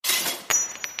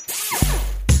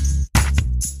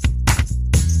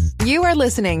You are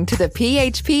listening to the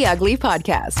PHP Ugly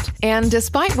podcast. And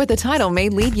despite what the title may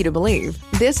lead you to believe,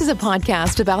 this is a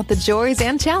podcast about the joys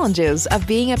and challenges of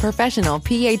being a professional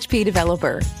PHP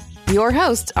developer. Your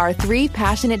hosts are three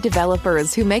passionate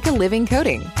developers who make a living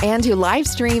coding and who live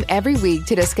stream every week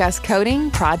to discuss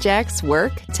coding, projects,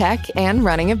 work, tech, and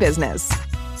running a business.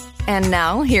 And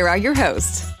now, here are your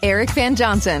hosts, Eric Van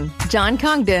Johnson, John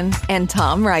Congdon, and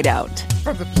Tom Rideout.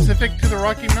 From the Pacific to the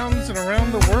Rocky Mountains and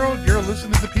around the world, you're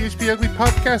listening to the PHP Ugly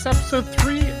Podcast, episode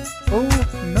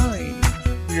 309.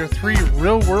 We are three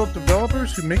real-world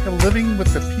developers who make a living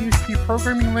with the PHP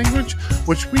programming language,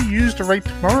 which we use to write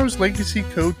tomorrow's legacy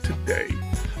code today.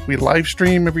 We live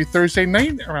stream every Thursday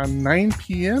night around 9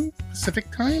 p.m.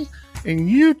 Pacific time, and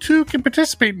you too can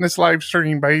participate in this live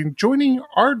stream by joining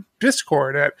our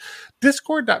Discord at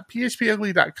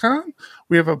discord.phpugly.com.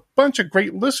 We have a bunch of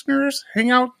great listeners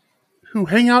who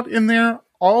hang out in there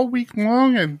all week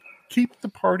long and keep the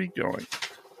party going.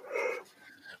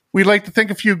 We'd like to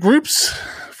thank a few groups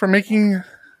for making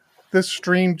this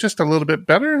stream just a little bit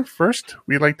better. First,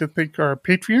 we'd like to thank our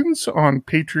Patreons on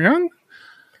Patreon.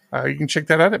 You can check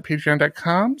that out at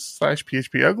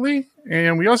patreon.com/phpugly.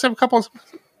 And we also have a couple of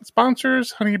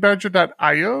sponsors,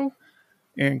 honeybadger.io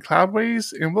and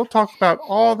Cloudways. And we'll talk about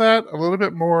all that a little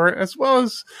bit more, as well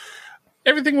as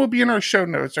everything will be in our show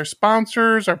notes. Our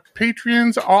sponsors, our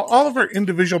Patreons, all of our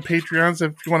individual Patreons,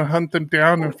 if you want to hunt them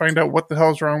down and find out what the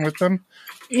hell's wrong with them.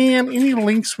 And any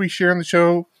links we share in the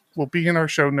show will be in our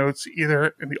show notes,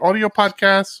 either in the audio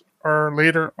podcast or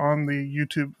later on the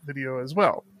YouTube video as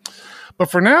well.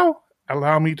 But for now,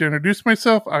 allow me to introduce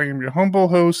myself. I am your humble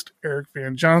host, Eric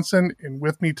Van Johnson, and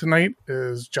with me tonight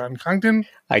is John Congdon.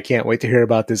 I can't wait to hear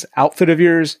about this outfit of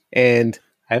yours, and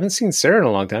I haven't seen Sarah in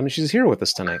a long time, and she's here with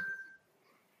us tonight.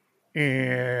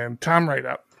 And Tom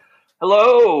Rideout.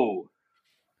 Hello.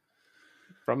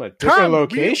 From a different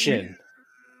location.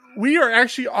 We are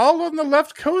actually all on the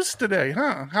left coast today,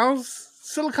 huh? How's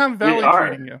Silicon Valley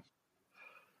treating you?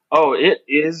 Oh, it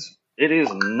is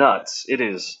nuts. It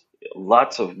is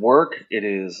lots of work. It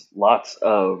is lots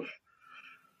of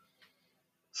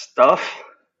stuff,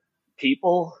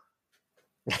 people.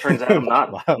 Turns out I'm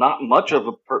not much of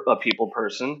a people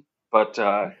person, but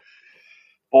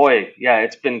boy, yeah,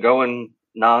 it's been going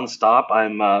nonstop.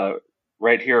 I'm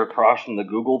right here across from the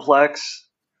Googleplex,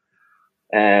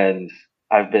 and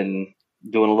I've been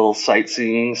doing a little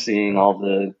sightseeing, seeing all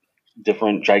the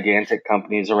different gigantic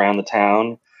companies around the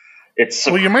town.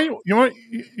 Well, you might want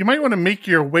to make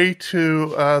your way to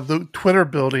the Twitter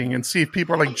building and see if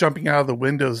people are like jumping out of the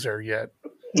windows there yet.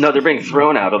 No, they're being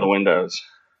thrown out of the windows.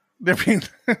 They're being.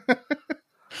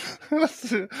 All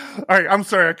right, I'm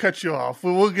sorry I cut you off.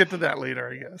 We'll get to that later,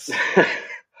 I guess.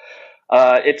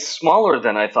 It's smaller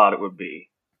than I thought it would be.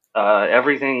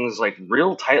 Everything's like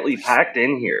real tightly packed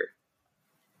in here.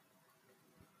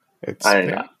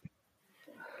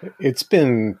 It's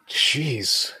been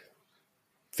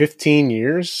 15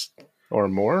 years or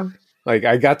more. Like,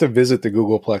 I got to visit the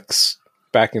Googleplex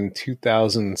back in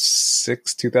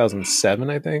 2006, 2007,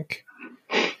 I think.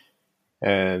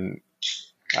 And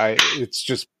it's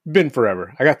just been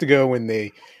forever. I got to go when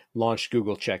they launched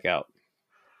Google Checkout.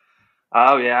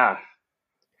 Oh yeah.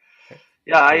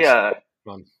 Yeah,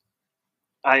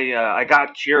 I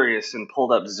got curious and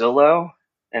pulled up Zillow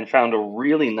and found a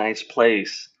really nice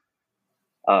place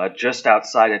just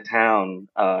outside of town,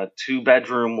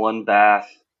 2-bedroom, 1-bath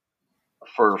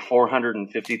for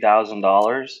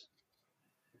 $450,000.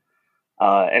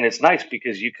 And it's nice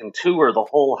because you can tour the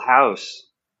whole house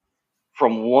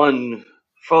from one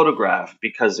photograph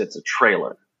because it's a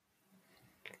trailer.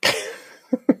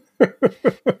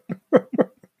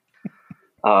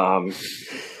 The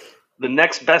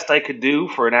next best I could do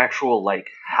for an actual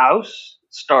house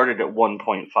started at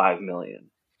 $1.5 million.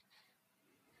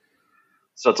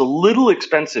 So it's a little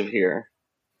expensive here.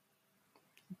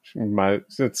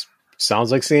 It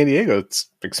sounds like San Diego.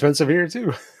 It's expensive here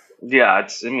too. Yeah,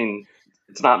 it's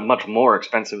not much more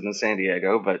expensive than San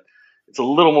Diego, but it's a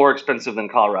little more expensive than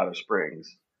Colorado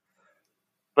Springs.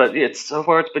 But so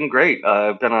far it's been great.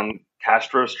 I've been on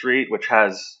Castro Street, which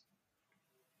has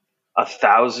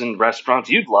 1,000 restaurants.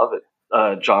 You'd love it,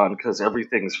 John, because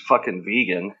everything's fucking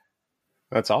vegan.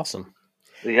 That's awesome.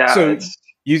 Yeah. So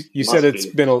you said it's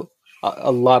been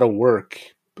a lot of work.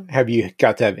 Have you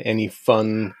got to have any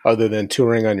fun other than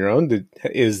touring on your own?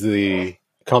 Is the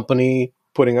company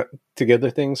putting together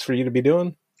things for you to be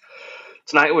doing?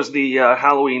 Tonight was the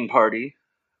Halloween party,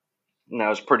 and that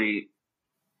was pretty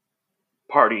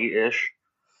party-ish.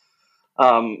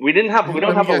 We don't have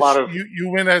a lot of. You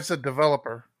went as a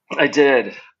developer. I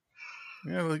did.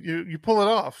 Yeah, you pull it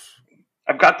off.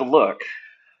 I've got the look.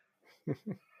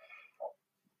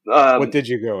 What did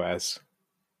you go as?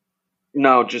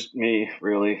 No, just me,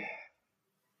 really.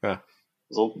 Huh.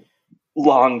 It was a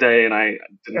long day, and I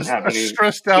didn't have any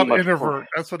stressed out introvert.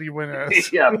 That's what he went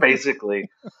as. Yeah, basically.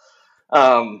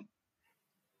 So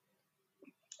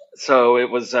it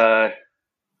was.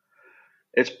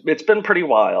 It's been pretty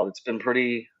wild. It's been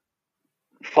pretty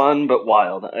fun, but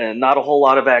wild, and not a whole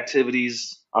lot of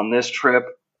activities on this trip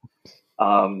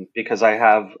because I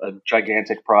have a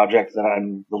gigantic project that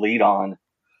I'm the lead on.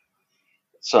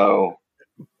 So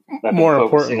I've been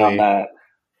focusing on that.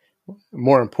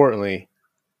 More importantly,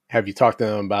 have you talked to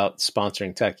them about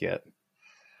sponsoring tech yet?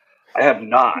 I have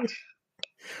not.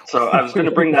 So I was going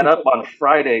to bring that up on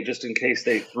Friday just in case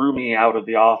they threw me out of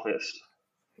the office.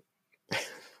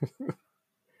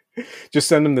 Just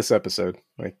send them this episode.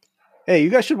 Like, hey, you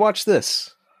guys should watch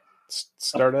this.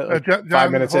 Start at John,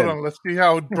 5 minutes hold in. on. Let's see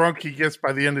how drunk he gets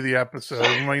by the end of the episode.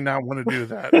 He might not want to do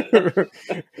that.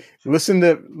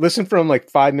 Listen from like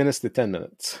 5 minutes to 10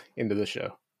 minutes into the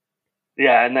show.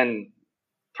 Yeah, and then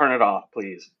turn it off,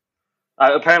 please.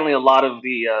 Apparently, a lot of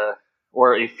the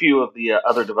or a few of the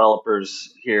other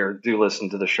developers here do listen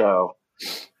to the show.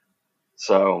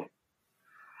 So,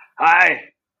 hi.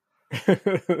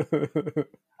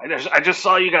 I just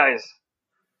saw you guys.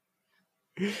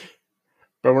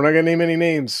 But we're not going to name any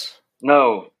names.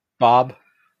 No. Bob.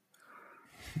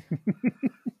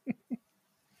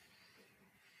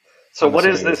 So what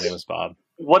is this? His name is Bob.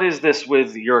 What is this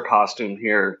with your costume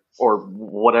here, or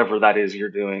whatever that is you're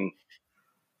doing?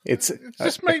 It's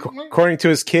just according to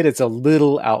his kid, it's a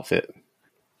little outfit.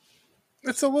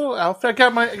 It's a little outfit. I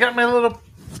got my little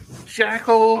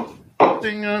jackal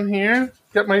thing on here.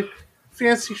 Got my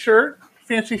fancy shirt.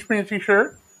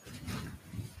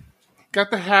 Got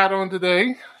the hat on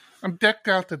today. I'm decked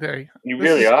out today. You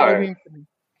really are.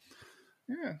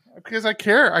 Yeah, because I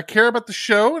care. I care about the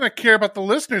show and I care about the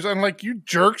listeners. Unlike you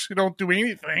jerks who don't do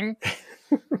anything.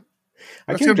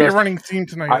 That's going to be a running theme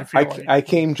tonight. I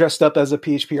came dressed up as a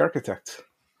PHP architect.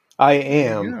 I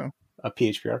am a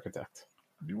PHP architect.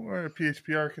 You are a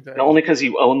PHP architect. Only because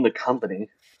you own the company.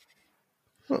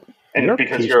 Well, and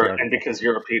because you're a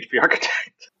PHP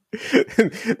architect.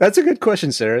 That's a good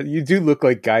question, Sarah. You do look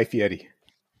like Guy Fieri.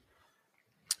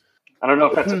 I don't know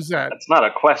if that's that's not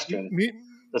a question.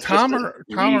 Tom or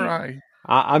I?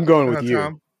 I'm going with you.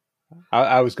 Tom.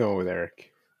 I was going with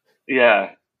Eric.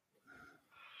 Yeah.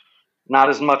 Not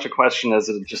as much a question as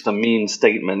just a mean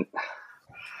statement.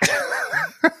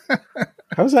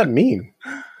 How does that mean?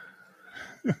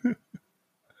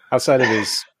 Outside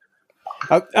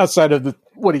of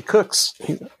what he cooks,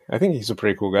 I think he's a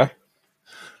pretty cool guy.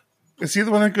 Is he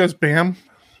the one that goes bam?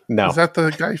 No. Is that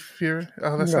the Guy Fieri?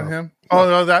 Oh, that's not him. Oh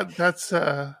no, that's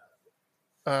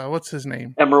what's his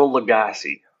name? Emerald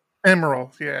Lagasse.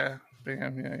 Emerald, yeah,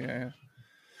 bam, yeah.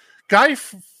 Guy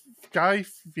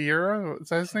Fieri, is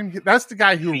that his name? That's the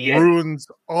guy who ruins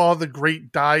all the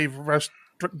great dive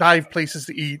places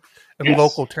to eat in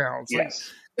local towns.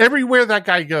 Yes. Like, everywhere that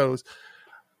guy goes.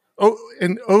 Oh,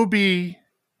 in OB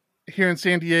here in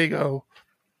San Diego,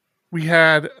 we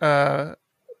had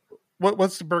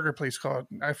what's the burger place called?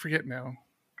 I forget now.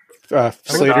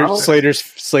 Slater's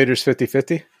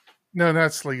 50/50. No,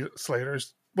 not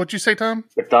Slater's. What'd you say, Tom?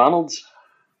 McDonald's.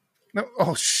 No.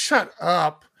 Oh, shut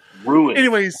up. Ruined.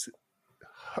 Anyways,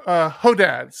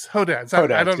 Hodad's. I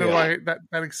don't know why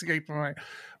that escaped my mind.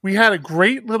 We had a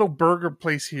great little burger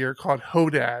place here called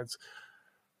Hodad's.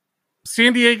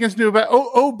 San Diegans knew about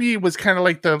OB was kind of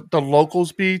like the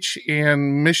locals beach,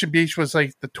 and Mission Beach was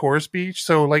like the tourist beach.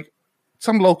 So like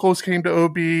some locals came to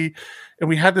OB, and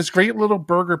we had this great little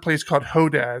burger place called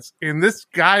Hodad's. And this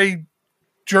guy,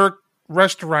 jerk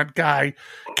restaurant guy,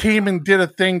 came and did a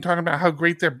thing talking about how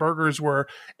great their burgers were,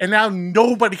 and now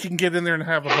nobody can get in there and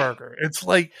have a burger. It's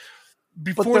like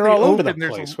before but they're they all open, over the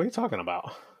place. What are you talking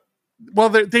about? Well,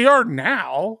 they are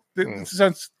now.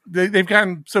 Since they've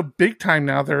gotten so big time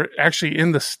now, they're actually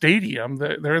in the stadium.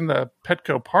 They're in the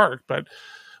Petco Park. But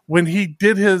when he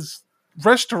did his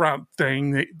restaurant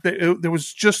thing, there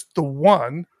was just the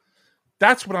one.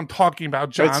 That's what I'm talking about,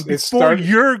 John. Before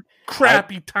your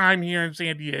crappy time here in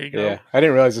San Diego. Yeah, I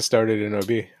didn't realize it started in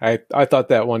OB. I thought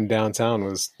that one downtown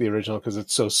was the original because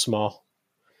it's so small.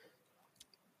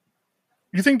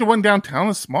 You think the one downtown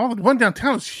is small? The one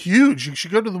downtown is huge. You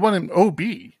should go to the one in OB.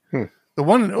 The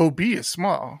one in OB is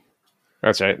small.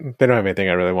 That's right. They don't have anything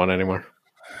I really want anymore.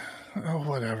 Oh,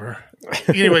 whatever.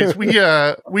 Anyways,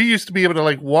 we used to be able to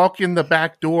like walk in the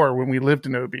back door when we lived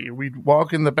in OB. We'd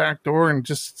walk in the back door and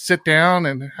just sit down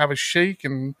and have a shake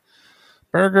and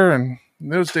burger, and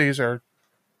those days are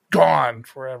gone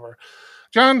forever.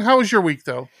 John, how was your week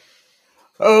though?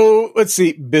 Oh, let's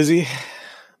see. Busy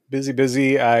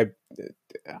busy.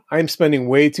 I'm spending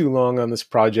way too long on this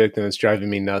project, and it's driving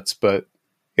me nuts. But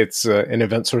it's an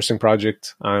event sourcing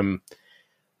project. I'm,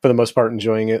 for the most part,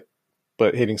 enjoying it,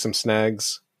 but hitting some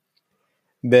snags.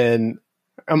 Then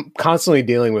I'm constantly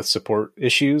dealing with support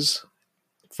issues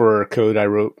for code I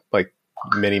wrote like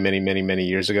many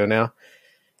years ago now.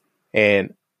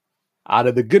 And out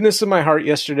of the goodness of my heart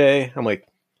yesterday, I'm like,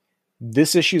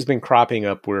 this issue's been cropping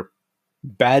up where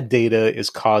bad data is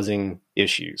causing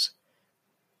issues.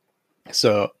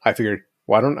 So I figured,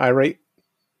 why don't I write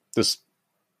this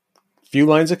few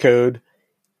lines of code?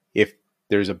 If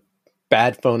there's a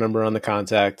bad phone number on the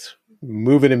contact,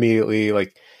 move it immediately,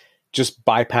 like just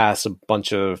bypass a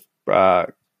bunch of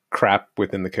crap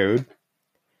within the code.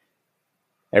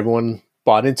 Everyone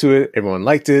bought into it. Everyone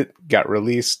liked it, got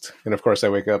released. And of course I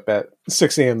wake up at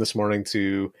 6 a.m. this morning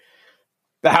to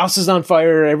the house is on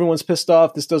fire. Everyone's pissed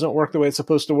off. This doesn't work the way it's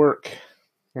supposed to work.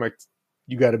 I'm like,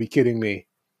 you got to be kidding me.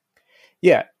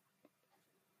 Yeah.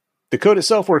 The code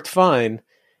itself worked fine,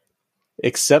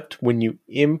 except when you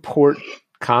import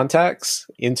contacts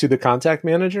into the contact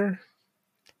manager,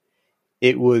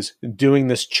 it was doing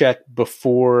this check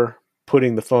before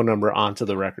putting the phone number onto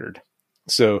the record.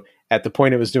 So at the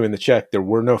point it was doing the check, there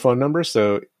were no phone numbers.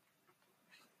 So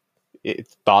it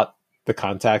thought the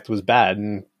contact was bad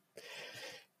and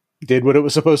did what it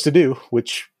was supposed to do,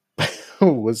 which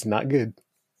was not good.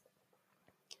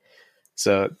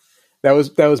 So that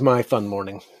was my fun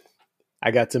morning. I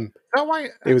got to. Oh, why?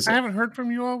 I haven't heard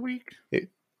from you all week.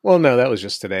 Well, no, that was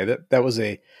just today. That was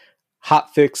a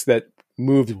hot fix that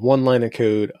moved one line of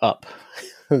code up.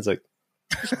 I was like,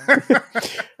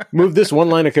 move this one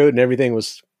line of code and everything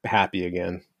was happy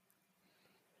again.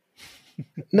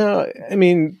 No, I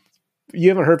mean, you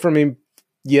haven't heard from me.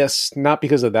 Yes, not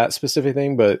because of that specific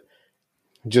thing, but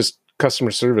just customer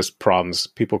service problems.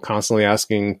 People constantly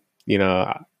asking,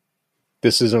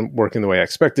 this isn't working the way I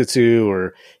expected to,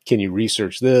 or can you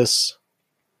research this?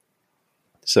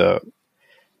 So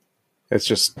it's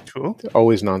just cool.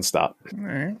 Always nonstop. All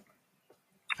right.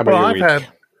 How about your week? I've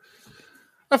had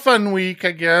a fun week,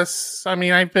 I guess. I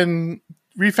mean, I've been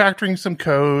refactoring some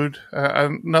code,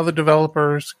 another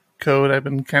developer's code. I've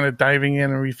been kind of diving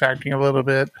in and refactoring a little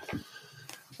bit.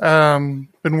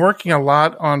 Been working a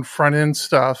lot on front end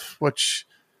stuff, which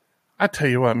I tell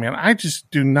you what, man, I just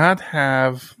do not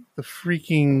have the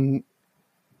freaking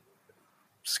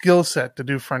skill set to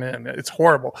do front end. It's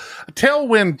horrible.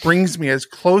 Tailwind brings me as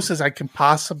close as I can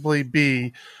possibly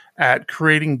be at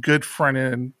creating good front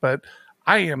end, but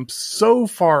I am so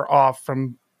far off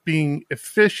from being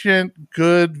efficient,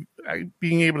 good,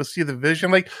 being able to see the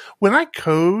vision. Like when I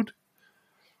code,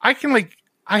 I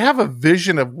have a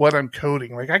vision of what I'm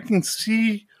coding. Like I can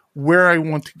see where I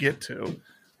want to get to.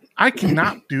 I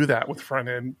cannot do that with front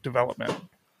end development.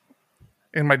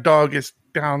 And my dog is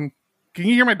down. Can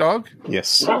you hear my dog?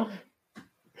 Yes.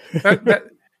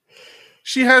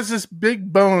 She has this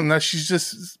big bone that she's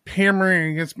just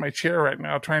hammering against my chair right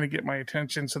now, trying to get my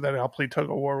attention so that I'll play tug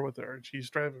of war with her. And she's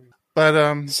driving me.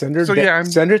 But send her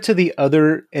to the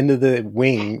other end of the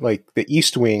wing, like the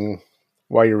east wing,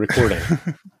 while you're recording.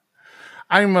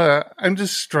 I'm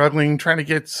just struggling trying to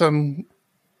get some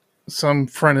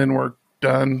front end work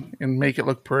done and make it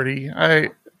look pretty. I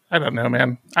don't know,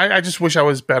 man. I just wish I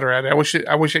was better at it.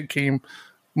 I wish it came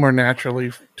more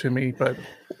naturally to me, but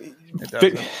it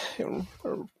doesn't.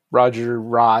 Roger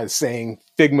Ra is saying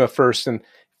Figma first, and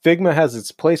Figma has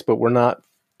its place, but we're not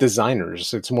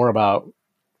designers. It's more about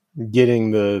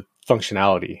getting the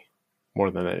functionality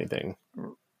more than anything.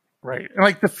 Right. And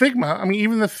like the Figma, I mean,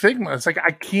 even the Figma, it's like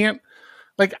I can't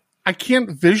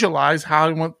visualize how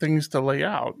I want things to lay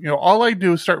out. All I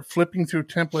do is start flipping through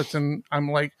templates and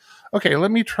I'm like, okay,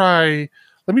 let me try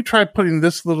putting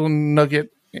this little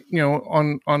nugget,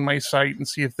 on my site and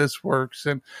see if this works.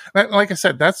 And like I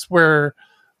said, that's where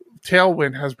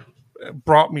Tailwind has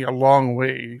brought me a long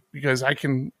way because I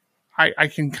can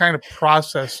kind of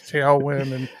process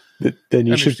Tailwind and then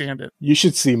you understand it. You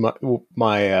should see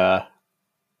my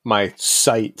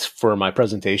site for my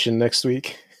presentation next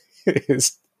week. It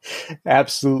is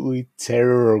absolutely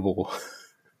terrible.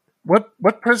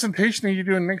 What presentation are you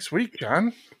doing next week,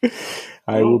 John?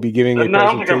 I will be giving a presentation. I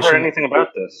don't think I've heard anything about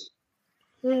this.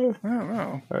 I don't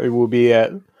know. I will be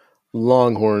at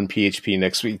Longhorn PHP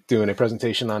next week doing a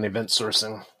presentation on event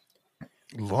sourcing.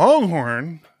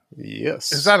 Longhorn?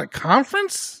 Yes. Is that a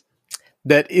conference?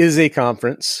 That is a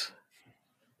conference.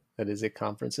 That is a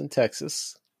conference in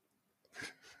Texas.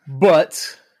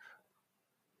 But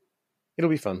it'll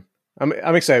be fun.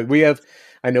 I'm excited.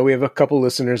 I know we have a couple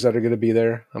listeners that are going to be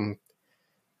there. I'm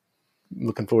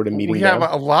looking forward to meeting them. We have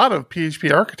a lot of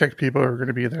PHP architect people who are going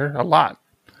to be there. A lot.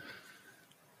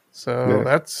 So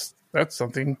that's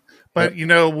something. But you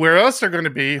know where else they're going to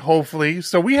be, hopefully.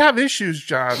 So we have issues,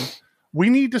 John. We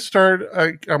need to start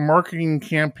a marketing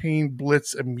campaign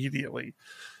blitz immediately.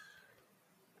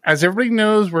 As everybody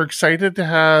knows, we're excited to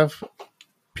have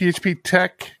PHP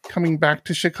Tech coming back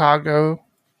to Chicago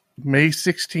May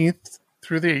 16th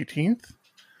through the 18th.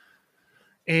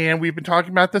 And we've been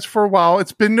talking about this for a while.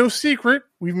 It's been no secret.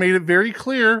 We've made it very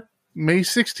clear. May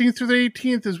 16th through the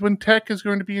 18th is when Tech is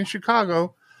going to be in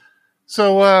Chicago.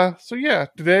 So yeah,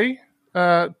 today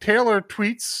Taylor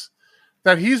tweets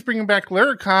that he's bringing back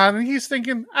Laracon, and he's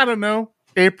thinking, I don't know,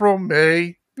 April,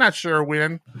 May, not sure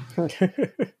when.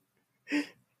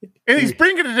 And he's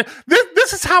bringing it.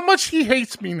 This is how much he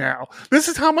hates me now. This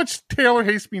is how much Taylor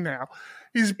hates me now.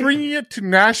 He's bringing it to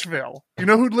Nashville. You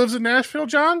know who lives in Nashville,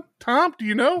 John? Tom, do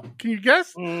you know? Can you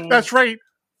guess? That's right.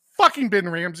 Fucking Ben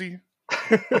Ramsey.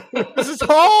 This is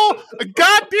all a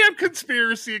goddamn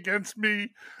conspiracy against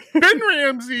me. Ben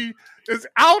Ramsey is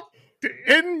out to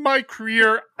end my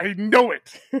career. I know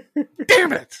it.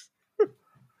 Damn it.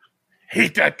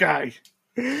 Hate that guy.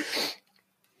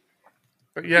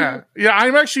 But yeah,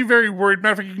 I'm actually very worried.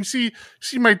 Matter of fact, you can see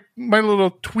my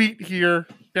little tweet here,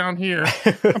 down here.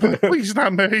 I'm like, please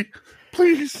not May.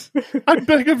 Please. I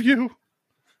beg of you.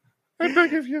 I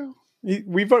beg of you.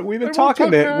 We've been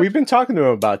talking to him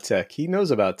about Tech. He knows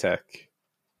about Tech.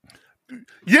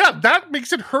 Yeah, that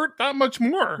makes it hurt that much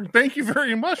more. Thank you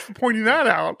very much for pointing that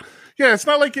out. Yeah, it's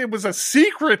not like it was a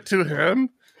secret to him.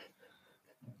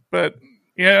 But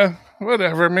yeah,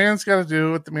 whatever. Man's got to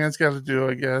do what the man's got to do,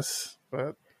 I guess.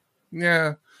 But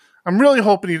yeah, I'm really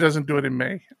hoping he doesn't do it in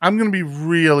May. I'm going to be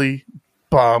really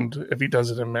bummed if he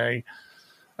does it in May.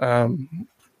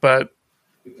 But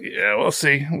yeah, we'll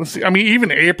see. We'll see. I mean,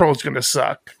 even April is going to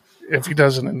suck if he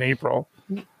does it in April.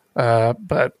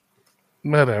 But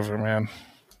whatever, man.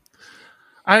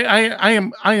 I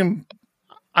am. I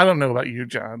don't know about you,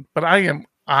 John, but I am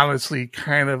honestly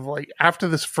kind of like after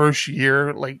this first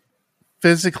year, like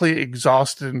physically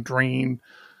exhausted and drained,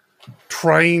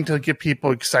 trying to get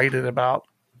people excited about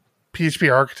PHP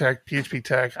Architect, PHP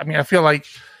Tech. I mean, I feel like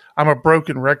I'm a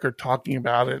broken record talking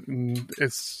about it, and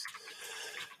it's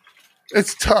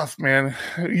tough, man.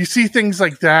 You see things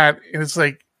like that, and it's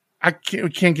like we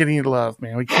can't get any love,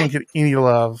 man. We can't get any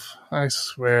love. I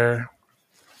swear,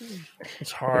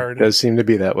 it's hard. It does seem to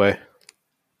be that way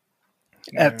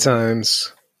at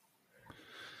times.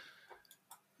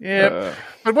 Yeah,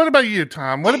 but what about you,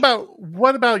 Tom? What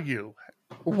about you?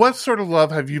 What sort of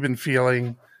love have you been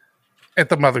feeling at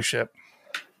the mothership?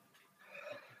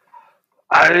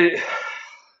 I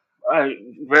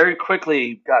very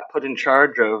quickly got put in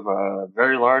charge of a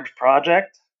very large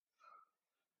project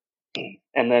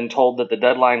and then told that the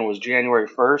deadline was January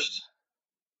 1st.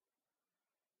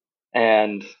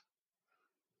 And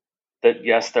that,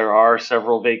 yes, there are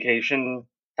several vacation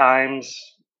times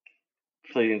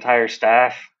for the entire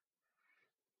staff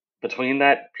between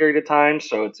that period of time.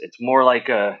 So it's more like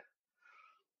a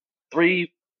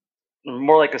 7-week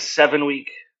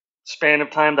span of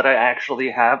time that I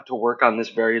actually have to work on this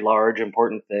very large,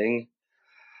 important thing.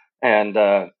 And,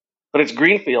 but it's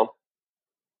Greenfield.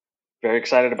 Very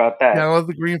excited about that. Yeah, I love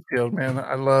the Greenfield, man.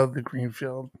 I love the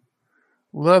Greenfield.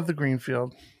 Love the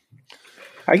Greenfield.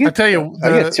 I get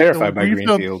terrified by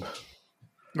Greenfield.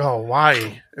 Oh,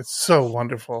 why? It's so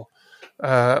wonderful.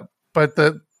 But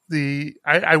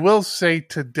I will say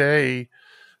today,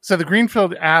 so the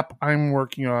Greenfield app I'm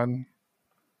working on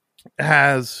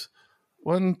has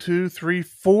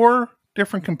 4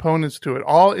 different components to it,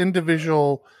 all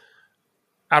individual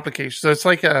applications. So it's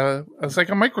like a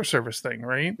microservice thing,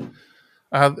 right?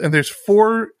 And there's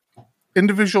 4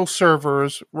 individual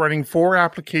servers running 4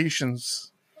 applications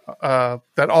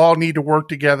that all need to work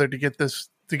together to get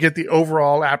the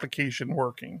overall application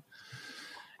working.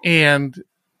 And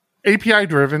API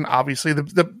driven, obviously.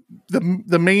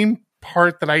 The main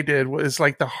part that I did was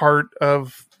like the heart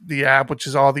of the app, which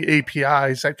is all the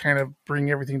APIs that kind of bring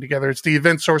everything together. It's the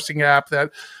event sourcing app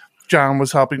that John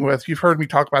was helping with. You've heard me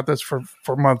talk about this for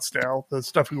months now, the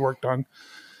stuff we worked on.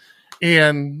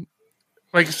 And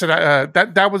like I said,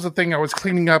 that was the thing I was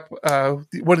cleaning up.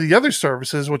 One of the other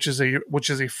services, which is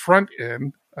a front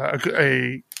end,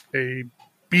 a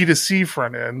B2C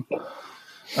front end.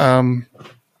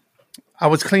 I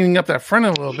was cleaning up that front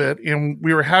end a little bit, and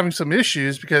we were having some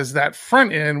issues because that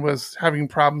front end was having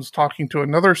problems talking to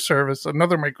another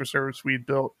microservice we'd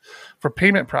built for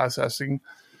payment processing.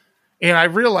 And I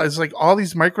realized like all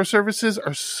these microservices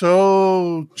are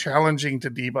so challenging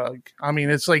to debug. I mean,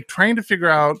 it's like trying to figure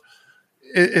out,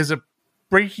 is it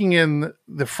breaking in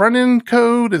the front end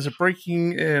code? Is it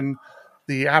breaking in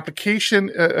the application,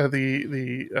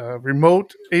 the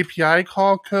remote API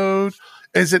call code,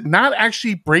 is it not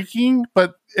actually breaking,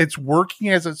 but it's working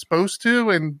as it's supposed to,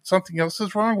 and something else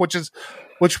is wrong, which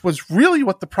was really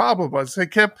what the problem was. They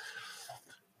kept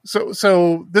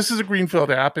so this is a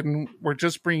greenfield app, and we're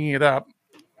just bringing it up.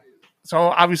 So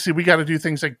obviously we got to do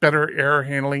things like better error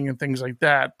handling and things like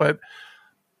that. But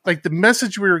like the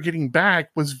message we were getting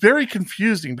back was very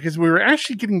confusing because we were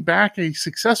actually getting back a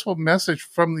successful message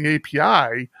from the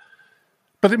API,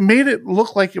 but it made it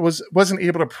look like it wasn't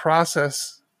able to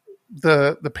process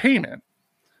the payment.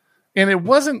 And it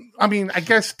wasn't, I mean, I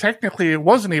guess technically it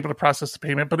wasn't able to process the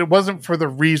payment, but it wasn't for the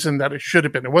reason that it should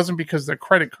have been. It wasn't because of the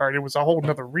credit card. It was a whole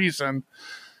nother reason.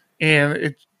 And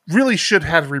it really should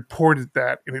have reported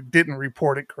that, and it didn't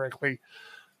report it correctly.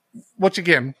 Which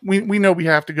again, we know we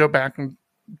have to go back and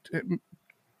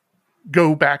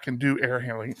do error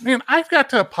handling. Man, I've got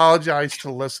to apologize to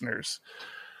listeners.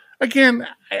 Again,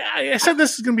 I said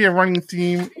this is going to be a running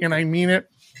theme, and I mean it.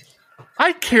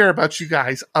 I care about you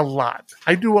guys a lot.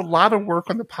 I do a lot of work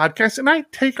on the podcast, and I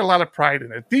take a lot of pride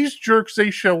in it. These jerks, they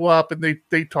show up, and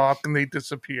they talk, and they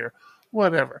disappear.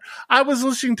 Whatever. I was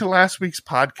listening to last week's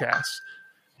podcast,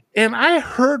 and I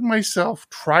heard myself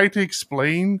try to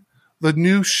explain the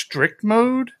new strict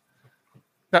mode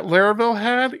that Laravel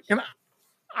had, and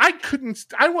I couldn't.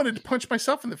 I wanted to punch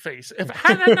myself in the face.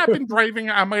 Had I not been driving,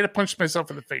 I might have punched myself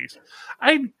in the face.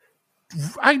 I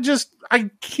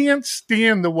can't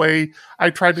stand the way I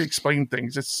try to explain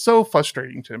things. It's so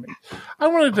frustrating to me. I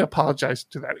wanted to apologize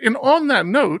to that. And on that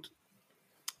note,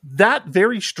 that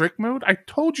very strict mode, I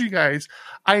told you guys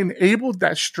I enabled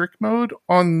that strict mode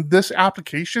on this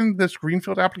application, this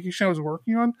Greenfield application I was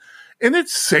working on, and it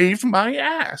saved my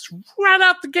ass right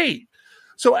out the gate.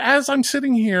 So as I'm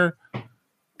sitting here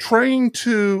trying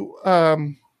to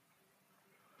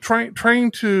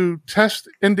test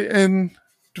end-to-end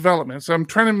development, so I'm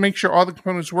trying to make sure all the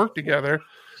components work together,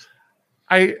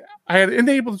 I had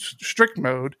enabled strict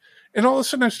mode, and all of a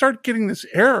sudden I started getting this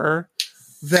error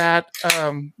that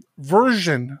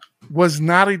version was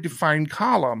not a defined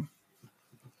column.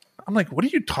 I'm like, what are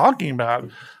you talking about?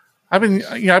 I've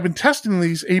been testing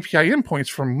these API endpoints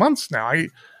for months now.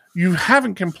 You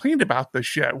haven't complained about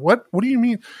this yet. What do you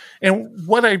mean? And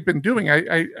what I've been doing,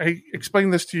 I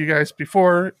explained this to you guys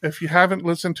before. If you haven't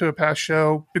listened to a past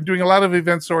show, been doing a lot of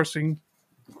event sourcing.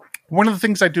 One of the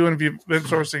things I do in event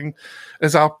sourcing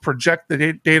is I'll project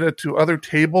the data to other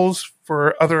tables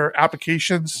for other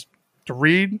applications to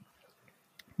read.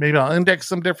 Maybe I'll index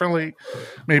them differently.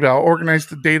 Maybe I'll organize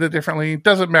the data differently. It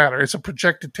doesn't matter. It's a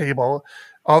projected table.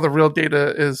 All the real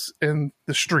data is in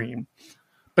the stream.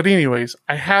 But anyways,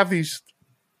 I have these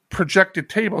projected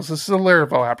tables. This is a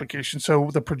Laravel application. So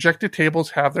the projected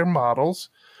tables have their models.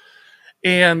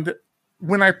 And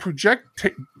when I project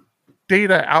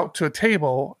data out to a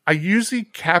table, I usually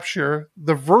capture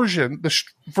the version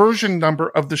number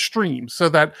of the stream so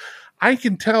that I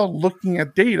can tell looking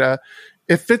at data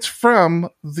if it's from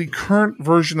the current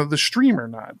version of the stream or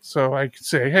not. So I can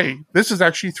say, hey, this is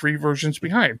actually 3 versions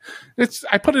behind.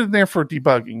 I put it in there for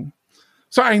debugging.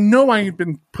 So I know I've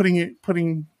been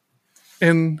putting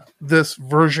in this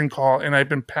version call, and I've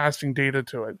been passing data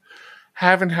to it.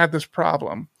 Haven't had this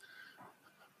problem.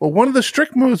 Well, one of the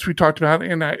strict modes we talked about,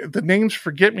 and the names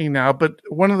forget me now, but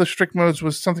one of the strict modes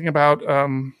was something about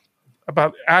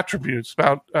attributes,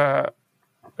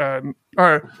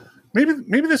 or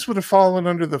maybe this would have fallen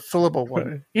under the fillable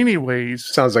one. Anyways,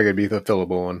 sounds like it'd be the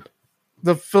fillable one.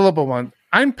 The fillable one.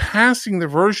 I'm passing the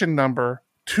version number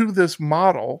to this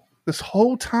model this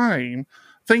whole time,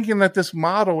 thinking that this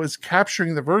model is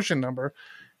capturing the version number.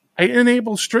 I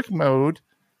enable strict mode,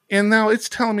 and now it's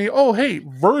telling me, oh, hey,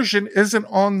 version isn't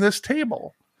on this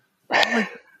table. I'm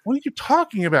like, what are you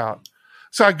talking about?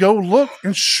 So I go look,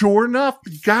 and sure enough,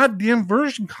 the goddamn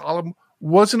version column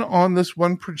wasn't on this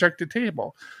one projected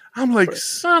table. I'm like,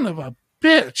 son of a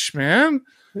bitch, man.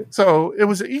 So it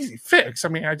was an easy fix. I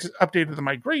mean, I just updated the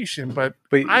migration, but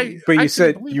you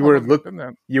said you were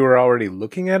already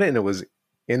looking at it, and it was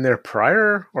in there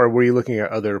prior, or were you looking at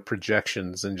other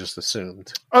projections and just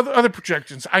assumed other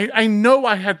projections? I know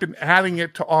I had been adding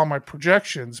it to all my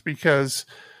projections because,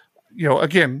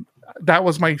 again, that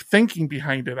was my thinking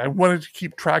behind it. I wanted to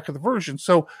keep track of the version.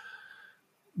 So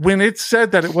when it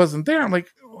said that it wasn't there, I'm like,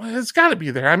 well, it's got to be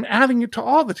there. I'm adding it to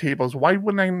all the tables. Why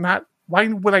would I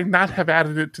not have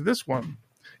added it to this one?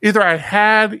 Either I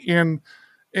had in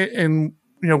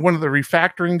one of the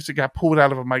refactorings that got pulled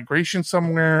out of a migration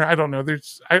somewhere. I don't know.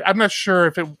 I'm not sure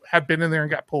if it had been in there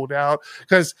and got pulled out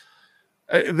because,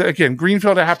 again,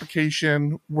 Greenfield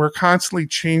application, we're constantly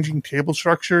changing table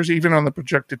structures, even on the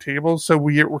projected tables. So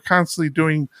we're constantly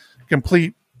doing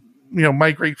complete,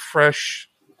 migrate fresh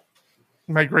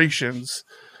migrations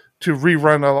to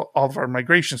rerun all of our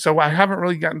migrations. So I haven't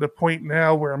really gotten to the point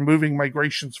now where I'm moving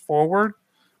migrations forward.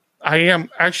 I am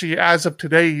actually, as of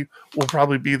today, will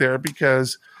probably be there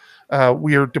because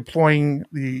we are deploying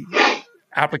the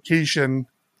application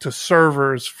to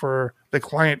servers for the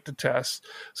client to test.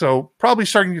 So probably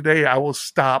starting today, I will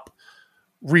stop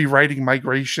rewriting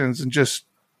migrations and just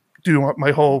do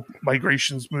my whole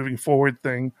migrations moving forward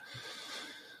thing.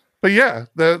 But yeah,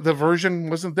 the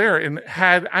version wasn't there. And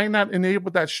had I not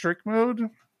enabled that strict mode,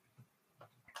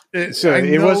 it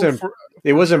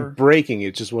wasn't breaking,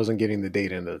 it just wasn't getting the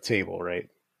data into the table, right?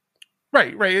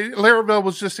 Right. Laravel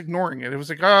was just ignoring it. It was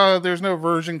like, there's no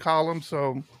version column,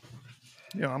 so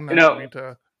I'm not going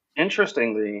to.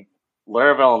 Interestingly,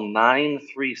 Laravel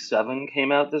 9.3.7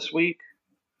 came out this week,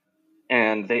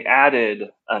 and they added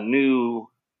a new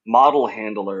model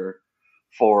handler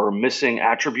for missing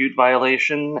attribute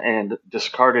violation and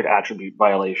discarded attribute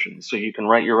violation. So you can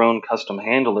write your own custom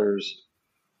handlers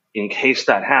in case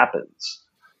that happens.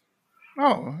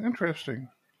 Oh, interesting.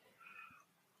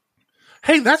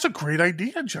 Hey, that's a great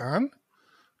idea, John.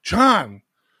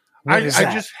 I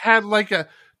just had like a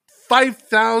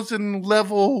 5,000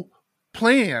 level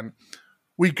plan.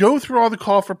 We go through all the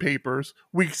call for papers.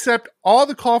 We accept all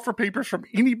the call for papers from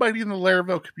anybody in the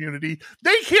Laravel community.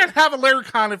 They can't have a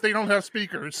Laracon if they don't have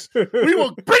speakers. We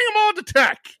will bring them all to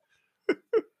tech. I'm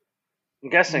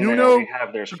guessing they already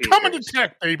have their speakers. Coming to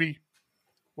tech, baby.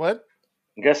 What?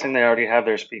 I'm guessing they already have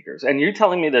their speakers. And you're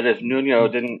telling me that if Nuno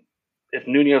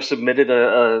submitted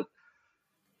an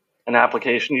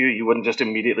application, you wouldn't just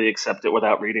immediately accept it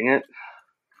without reading it?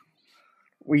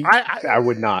 I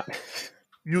would not.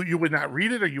 You would not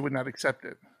read it, or you would not accept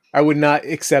it? I would not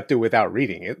accept it without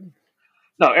reading it.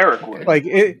 No, Eric would. Like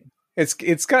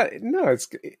it's going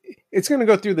to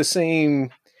go through the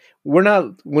same.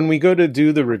 When we go to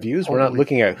do the reviews, we're not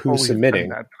looking at who's submitting.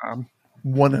 That,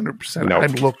 100%. Nope.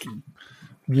 I'm looking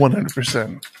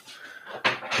 100%.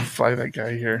 Fly that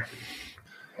guy here.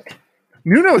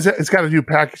 Nuno has got a new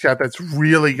package out that's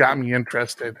really got me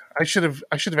interested. I should have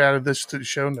added this to the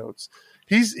show notes.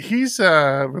 He's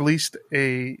released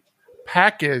a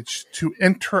package to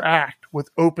interact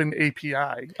with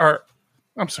OpenAPI.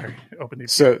 OpenAPI.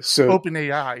 So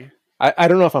OpenAI. I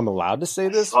don't know if I'm allowed to say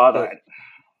this,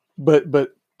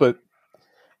 but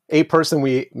a person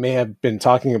we may have been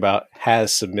talking about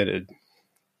has submitted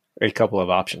a couple of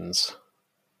options.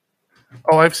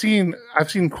 Oh, I've seen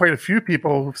quite a few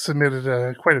people who've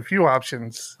submitted quite a few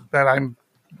options that I'm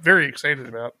very excited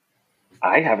about.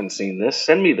 I haven't seen this.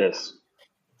 Send me this.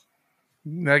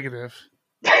 Negative.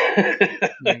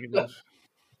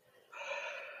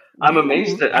 I'm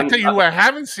amazed I'll tell you who I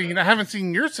haven't seen. I haven't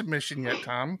seen your submission yet,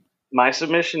 Tom. My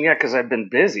submission, yeah, because I've been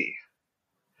busy.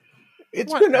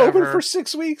 It's been open for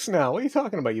 6 weeks now. What are you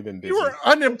talking about? You've been busy. You were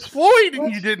unemployed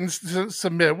and you didn't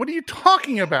submit. What are you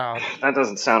talking about? That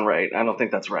doesn't sound right. I don't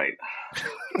think that's right.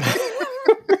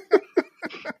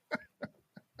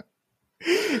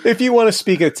 If you want to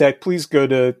speak at tech, please go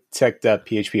to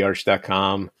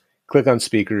tech.phparch.com, click on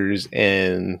speakers,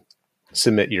 and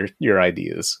submit your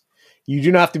ideas. You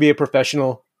do not have to be a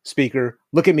professional speaker.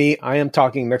 Look at me. I am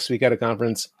talking next week at a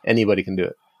conference. Anybody can do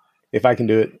it. If I can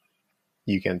do it,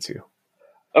 you can too.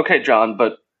 Okay, John,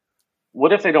 but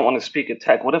what if they don't want to speak at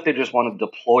tech? What if they just want to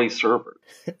deploy servers?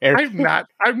 I'm not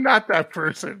that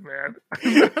person, man.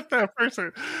 I'm not that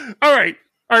person. All right,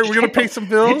 we're going to pay some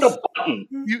bills. Hit the button.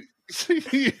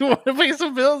 You want to pay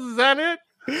some bills? Is that it?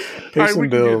 Pay some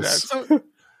bills.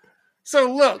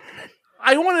 So look,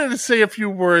 I wanted to say a few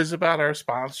words about our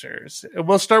sponsors.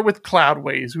 We'll start with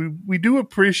Cloudways. We do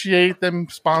appreciate them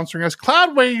sponsoring us.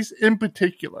 Cloudways in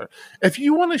particular. If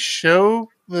you want to show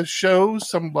the show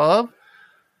some love,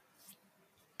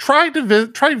 try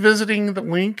visiting the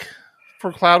link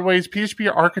for Cloudways,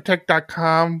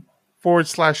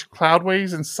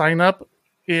 phparchitect.com/Cloudways, and sign up.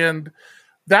 And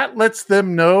that lets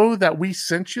them know that we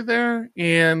sent you there,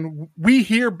 and we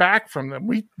hear back from them.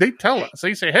 They tell us.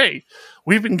 They say, hey,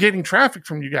 we've been getting traffic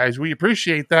from you guys. We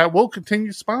appreciate that. We'll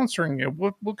continue sponsoring it.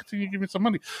 We'll continue giving some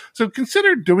money. So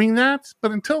consider doing that.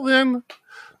 But until then,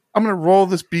 I'm going to roll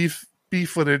this beef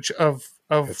footage of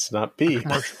it's not beef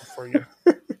commercial for you.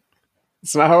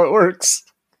 It's not how it works.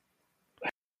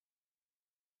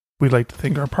 We'd like to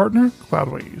thank our partner,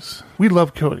 Cloudways. We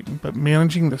love coding, but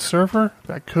managing the server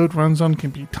that code runs on can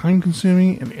be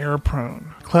time-consuming and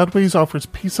error-prone. Cloudways offers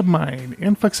peace of mind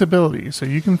and flexibility so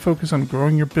you can focus on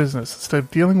growing your business instead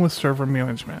of dealing with server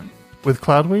management. With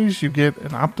Cloudways, you get an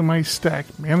optimized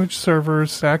stack, managed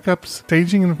servers, backups,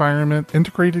 staging environment,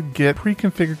 integrated Git,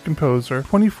 pre-configured Composer,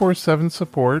 24/7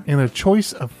 support, and a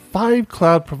choice of 5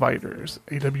 cloud providers: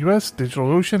 AWS,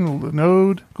 DigitalOcean,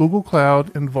 Linode, Google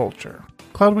Cloud, and Vultr.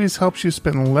 Cloudways helps you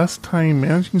spend less time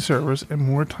managing servers and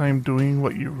more time doing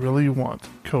what you really want,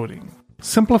 coding.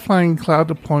 Simplifying cloud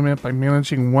deployment by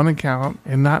managing one account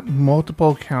and not multiple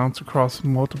accounts across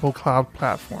multiple cloud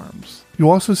platforms. You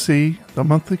also see the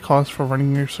monthly cost for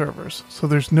running your servers, so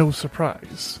there's no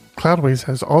surprise. Cloudways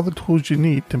has all the tools you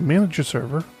need to manage your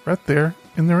server right there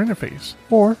in their interface,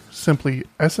 or simply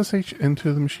SSH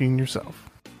into the machine yourself.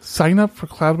 Sign up for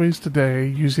Cloudways today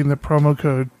using the promo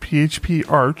code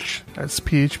PHPARCH, that's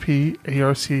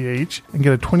PHPARCH, and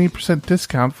get a 20%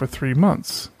 discount for 3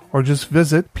 months. Or just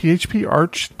visit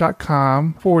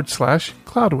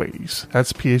phparch.com/Cloudways.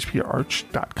 That's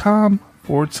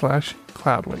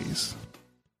phparch.com/Cloudways.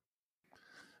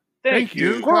 Thank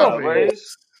you,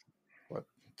 Cloudways. What?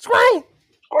 Squirrel!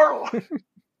 Squirrel.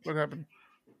 What happened?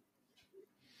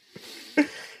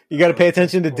 You got to pay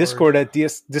attention to Discord at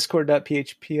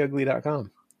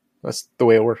discord.phpugly.com. That's the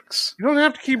way it works. You don't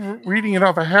have to keep reading it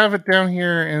off. I have it down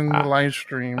here in the live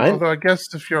stream. Although I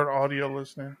guess if you're an audio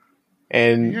listener.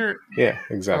 And yeah,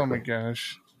 exactly. Oh my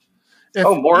gosh! If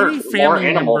more any family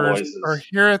animal members voices are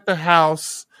here at the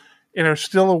house and are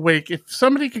still awake, if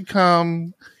somebody could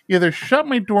come, either shut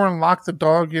my door and lock the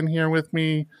dog in here with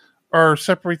me, or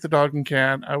separate the dog and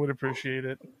cat, I would appreciate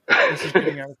it. This is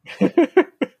getting out.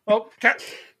 Oh, cat!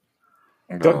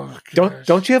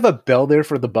 Don't you have a bell there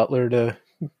for the butler to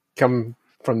come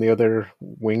from the other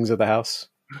wings of the house?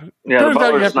 Yeah, turns the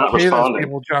out you butler's have to not pay responding. those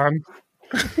people, John.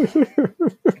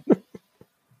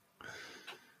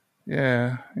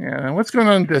 Yeah. What's going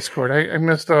on in Discord? I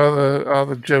missed all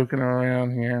the joking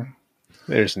around here.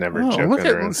 There's never joking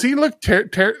around. Look,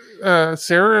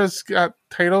 Sarah's got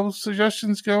title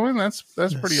suggestions going. That's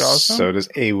pretty awesome. So does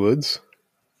A Woods.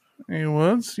 A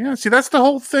Woods, yeah. See, that's the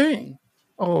whole thing.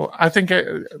 Oh, I think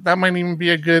that might even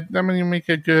be that might even make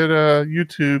a good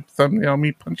YouTube thumbnail.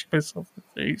 Me punching myself in the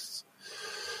face.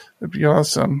 That'd be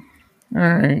awesome. All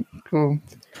right, cool.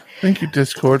 Thank you,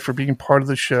 Discord, for being part of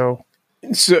the show.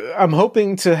 So I'm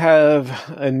hoping to have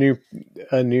a new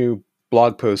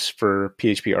blog post for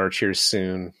PHP Arch here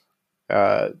soon.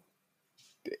 Friend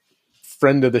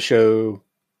of the show,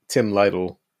 Tim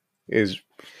Lytle, is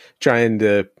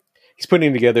he's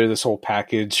putting together this whole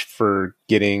package for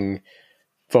getting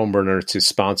FoamBurner to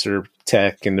sponsor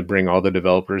tech and to bring all the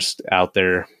developers out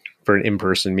there for an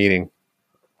in-person meeting.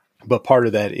 But part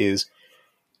of that is,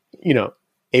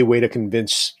 a way to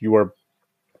convince your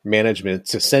management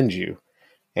to send you.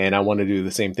 And I want to do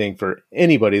the same thing for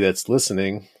anybody that's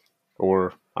listening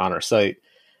or on our site.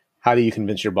 How do you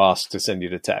convince your boss to send you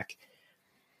to tech?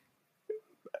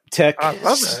 I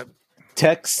love that.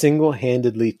 Tech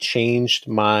single-handedly changed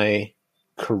my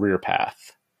career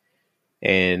path.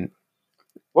 And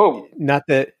whoa,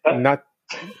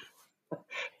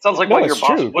 sounds like why your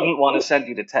boss wouldn't want to send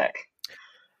you to tech.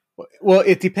 Well,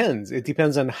 it depends. It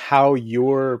depends on how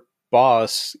your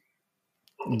boss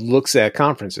looks at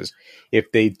conferences.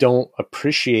 If they don't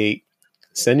appreciate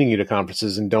sending you to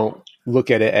conferences and don't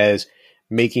look at it as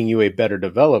making you a better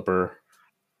developer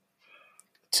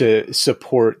to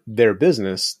support their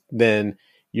business, then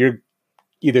you're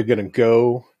either going to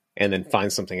go and then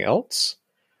find something else,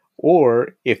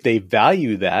 or if they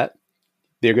value that,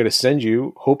 they're going to send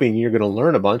you hoping you're going to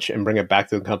learn a bunch and bring it back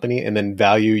to the company and then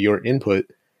value your input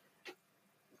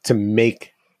to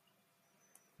make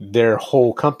their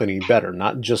whole company better,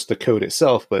 not just the code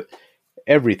itself, but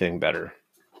everything better.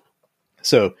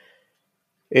 So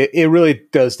it really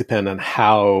does depend on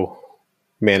how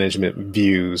management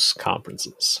views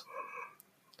conferences.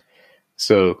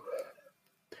 So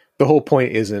the whole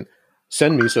point isn't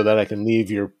send me so that I can leave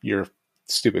your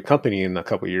stupid company in a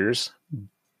couple of years,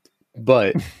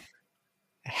 but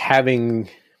having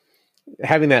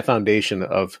that foundation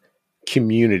of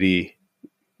community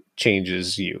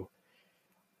changes you.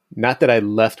 Not that I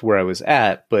left where I was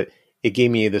at, but it gave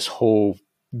me this whole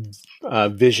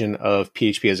vision of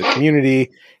PHP as a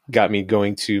community, got me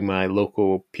going to my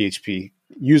local PHP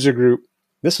user group.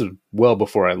 This was well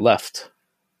before I left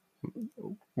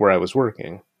where I was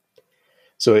working.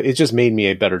 So it just made me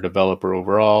a better developer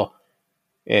overall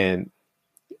and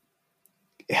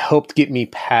helped get me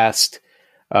past,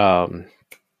 why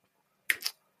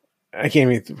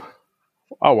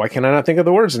can I not think of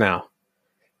the words now?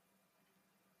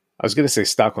 I was going to say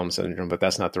Stockholm Syndrome, but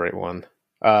that's not the right one.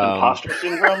 Imposter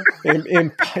Syndrome?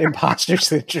 Imposter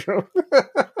Syndrome.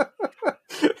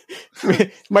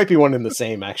 Might be one and the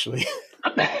same, actually.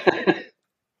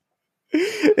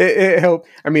 It helped.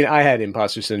 I mean, I had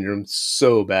Imposter Syndrome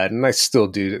so bad, and I still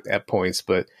do at points,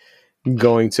 but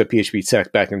going to PHP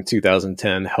Tech back in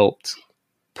 2010 helped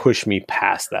push me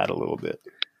past that a little bit.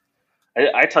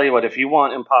 I tell you what, if you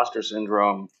want imposter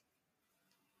syndrome,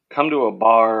 come to a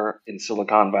bar in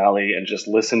Silicon Valley and just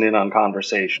listen in on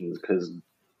conversations, because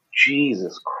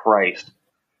Jesus Christ,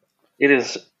 it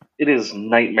is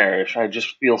nightmarish. I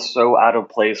just feel so out of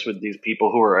place with these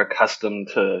people who are accustomed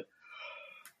to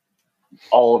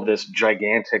all of this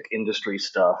gigantic industry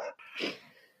stuff.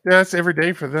 Yeah, it's every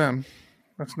day for them.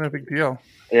 That's no big deal.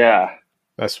 Yeah.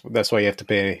 That's why you have to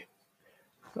pay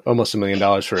almost $1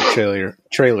 million for a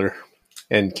trailer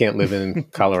and can't live in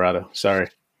Colorado. Sorry.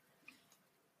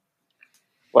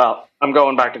 Well, I'm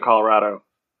going back to Colorado.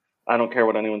 I don't care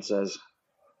what anyone says.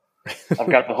 I've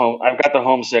got the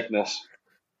homesickness.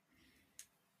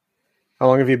 How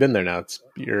long have you been there now? It's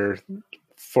your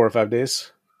 4 or 5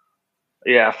 days?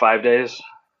 Yeah, 5 days.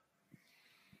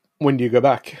 When do you go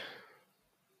back?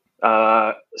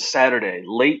 Saturday,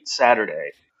 late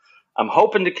Saturday. I'm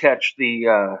hoping to catch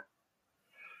the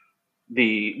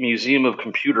Museum of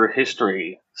Computer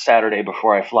History Saturday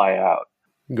before I fly out.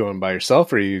 Going by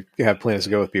yourself, or you have plans to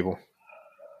go with people?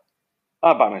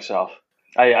 By myself.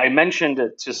 I mentioned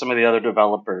it to some of the other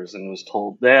developers and was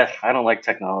told, I don't like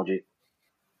technology.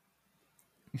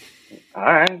 All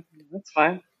right, that's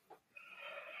fine.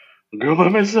 I'll go by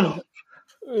myself.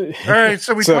 All right,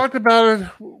 so we talked about it.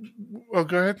 Oh,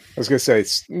 go ahead. I was going to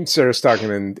say, Sarah's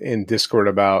talking in Discord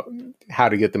about how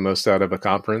to get the most out of a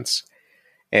conference.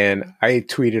 And I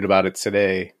tweeted about it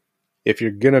today. If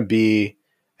you're going to be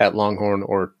at Longhorn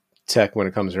or Tech when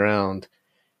it comes around,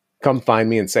 come find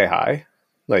me and say hi.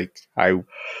 Like, I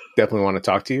definitely want to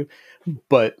talk to you.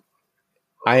 But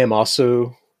I am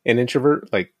also an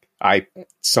introvert. Like, I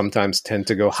sometimes tend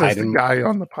to go hide in the guy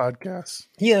on the podcast.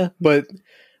 Yeah, but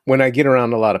when I get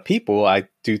around a lot of people, I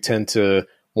do tend to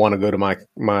want to go to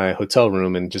my hotel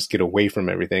room and just get away from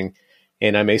everything.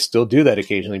 And I may still do that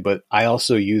occasionally, but I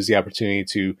also use the opportunity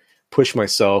to push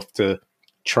myself to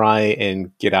try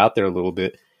and get out there a little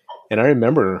bit. And I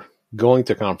remember going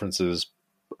to conferences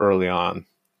early on,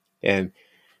 and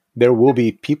there will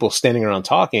be people standing around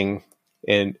talking,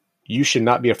 and you should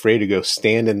not be afraid to go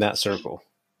stand in that circle.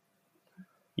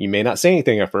 You may not say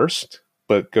anything at first,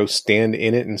 but go stand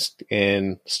in it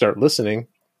and start listening,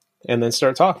 and then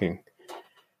start talking.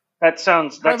 That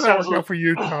sounds for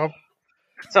you, Tom.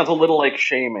 Sounds a little like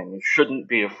shaming. You shouldn't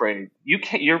be afraid.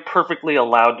 You're perfectly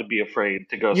allowed to be afraid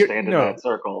to go stand in that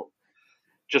circle.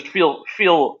 Just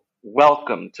feel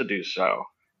welcome to do so.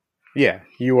 Yeah,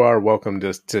 you are welcome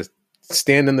to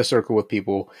stand in the circle with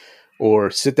people,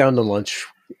 or sit down to lunch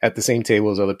at the same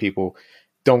table as other people.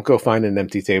 Don't go find an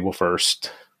empty table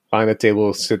first. Find a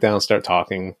table, sit down, start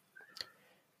talking.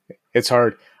 It's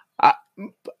hard.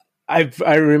 I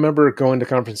remember going to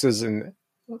conferences and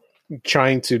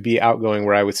trying to be outgoing,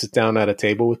 where I would sit down at a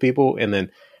table with people, and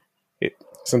then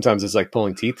sometimes it's like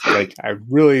pulling teeth. Like, I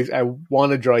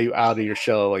want to draw you out of your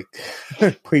shell. Like,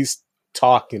 please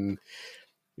talk and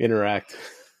interact.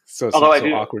 So it's not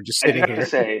so awkward just sitting here. To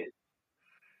say,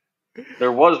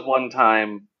 there was one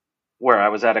time where I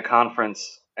was at a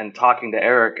conference and talking to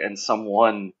Eric, and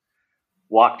someone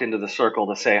walked into the circle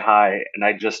to say hi, and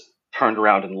I just turned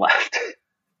around and left.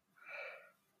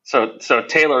 So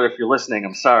Taylor, if you're listening,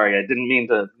 I'm sorry. I didn't mean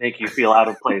to make you feel out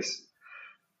of place.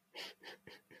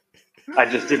 I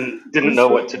just didn't know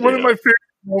what to do. One of my favorite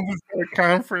moments at a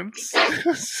conference,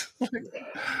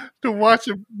 to watch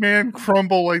a man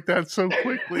crumble like that so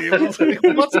quickly. It was like,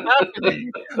 what's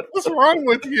happening? What's wrong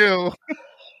with you?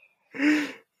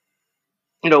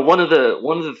 You know, one of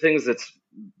the things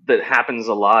that happens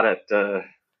a lot at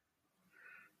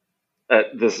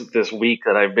this week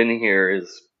that I've been here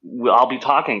is I'll be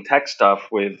talking tech stuff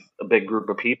with a big group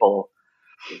of people,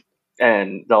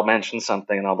 and they'll mention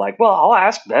something, and I'm like, well, I'll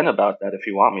ask Ben about that if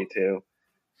you want me to. And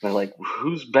they're like,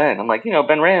 who's Ben? I'm like,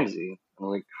 Ben Ramsey. I'm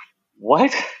like,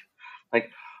 what? Like,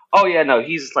 oh yeah, no,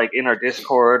 he's like in our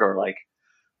Discord, or like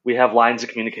we have lines of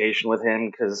communication with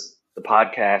him because the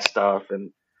podcast stuff,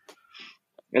 and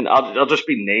I'll just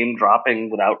be name dropping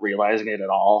without realizing it at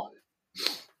all.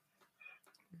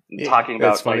 And talking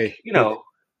about, like,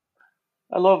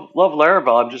 I love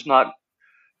Laravel. I'm just not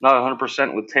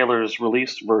 100% with Taylor's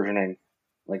release versioning.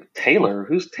 Like, Taylor?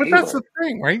 Who's Taylor? But that's the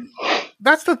thing, right?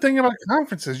 That's the thing about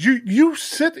conferences. You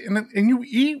sit and you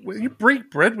eat, you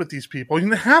break bread with these people.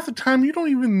 And half the time you don't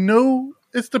even know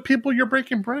it's the people you're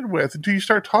breaking bread with until you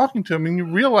start talking to them and you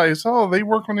realize, oh, they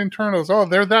work on internals. Oh,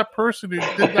 they're that person who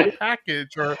did that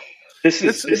package. Or this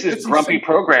is Grumpy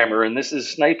Programmer, and this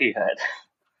is Snipey Head.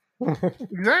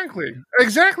 Exactly.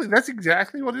 That's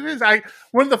exactly what it is.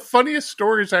 One of the funniest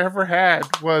stories I ever had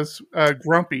was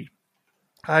Grumpy.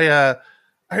 I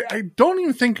don't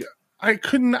even think I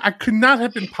could not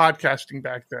have been podcasting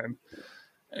back then.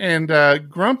 And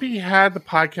Grumpy had the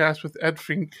podcast with Ed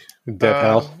Fink.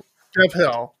 Dev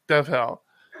Hell.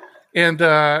 And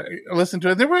I listened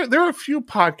to it. There were a few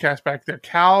podcasts back there.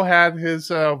 Cal had his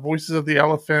Voices of the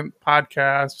Elephant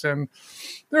podcast, and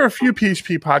there were a few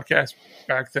PHP podcasts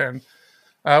back then.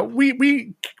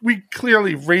 We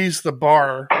clearly raised the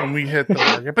bar when we hit the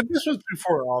market, but this was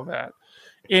before all that.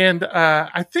 And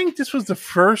I think this was the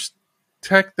first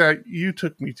tech that you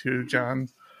took me to, John.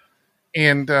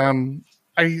 And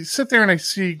I sit there and I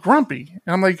see Grumpy,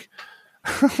 and I'm like,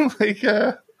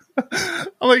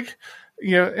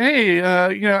 hey,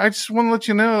 I just want to let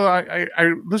you know, I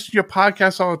listen to your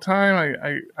podcast all the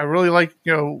time. I really like,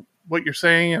 what you're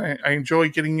saying, and I enjoy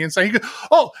getting insight. He goes,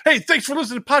 oh, hey, thanks for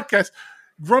listening to the podcast.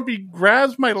 Grumpy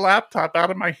grabs my laptop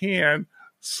out of my hand,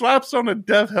 slaps on a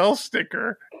Dev Hell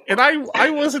sticker, and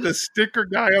I wasn't a sticker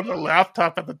guy on the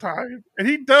laptop at the time. And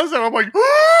he does that. I'm like,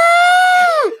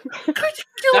 oh, could you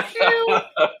kill him?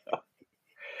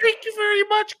 Thank you very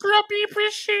much, Grumpy.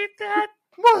 Appreciate that.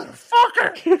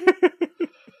 Motherfucker.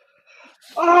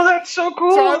 Oh, that's so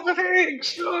cool. So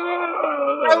thanks.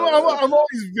 I'm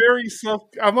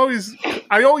always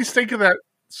I always think of that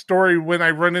story when I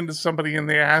run into somebody and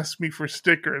they ask me for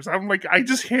stickers. I'm like, I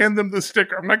just hand them the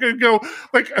sticker. I'm not going to go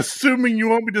assuming you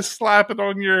want me to slap it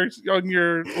on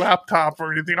your laptop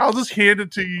or anything. I'll just hand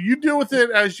it to you. You deal with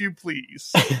it as you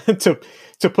please.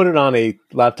 to put it on a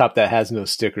laptop that has no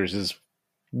stickers is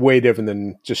way different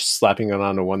than just slapping it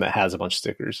onto one that has a bunch of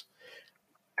stickers.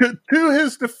 To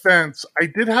his defense, I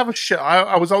did have a shell.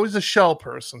 I was always a shell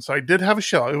person, so I did have a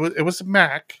shell. It was a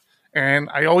Mac, and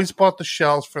I always bought the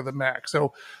shells for the Mac.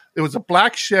 So it was a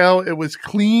black shell. It was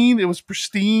clean. It was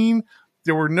pristine.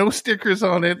 There were no stickers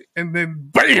on it, and then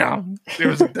bam, there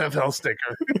was a Dev Hell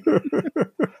sticker.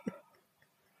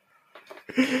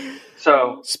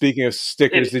 So, speaking of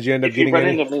stickers, did you end up getting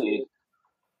any? Into me,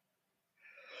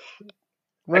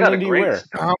 I got a great.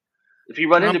 If you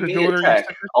run into me at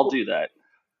Tech, I'll do that.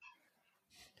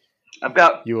 I've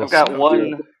got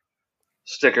one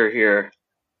sticker here.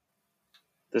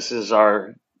 This is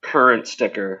our current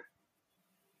sticker.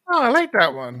 Oh, I like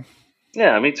that one.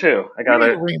 Yeah, me too. I got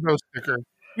a rainbow sticker.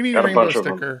 You need a rainbow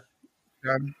sticker.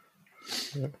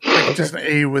 Like just an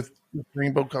A with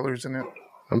rainbow colors in it.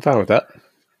 I'm fine with that.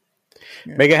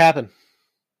 Yeah. Make it happen.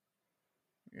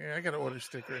 Yeah, I got to order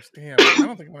stickers. Damn, I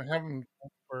don't think I'm going to have them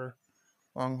for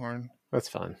Longhorn. That's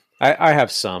fine. I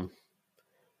have some.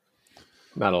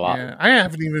 Not a lot. Yeah, I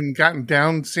haven't even gotten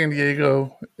down San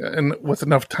Diego and with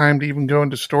enough time to even go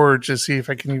into storage to see if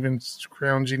I can even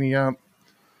scrounge any up.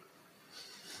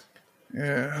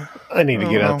 Yeah. I need to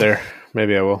get out there.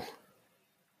 Maybe I will.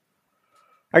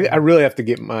 I really have to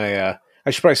get my... I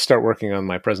should probably start working on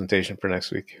my presentation for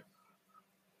next week.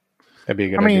 That'd be a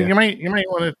good idea. You might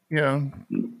want to,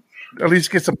 at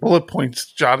least get some bullet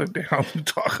points jotted down to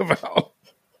talk about.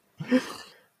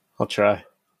 I'll try.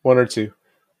 One or two.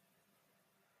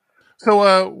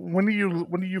 So when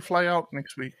do you fly out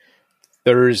next week?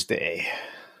 Thursday.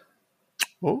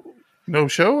 Oh, no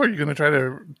show? Or are you going to try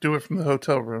to do it from the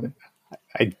hotel room?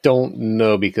 I don't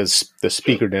know because the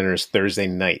speaker dinner is Thursday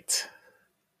night.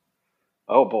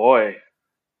 Oh boy!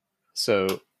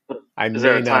 So I is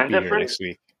may not be here next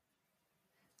week.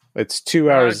 It's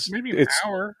 2 hours. Maybe an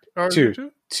hour.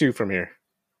 Two from here.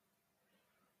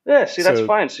 Yeah, see, that's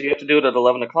fine. So you have to do it at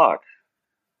 11 o'clock.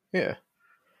 Yeah.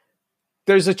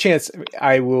 There's a chance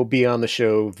I will be on the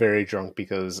show very drunk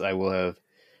because I will have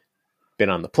been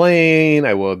on the plane.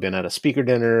 I will have been at a speaker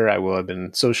dinner. I will have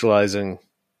been socializing.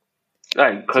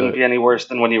 It couldn't be any worse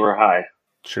than when you were high.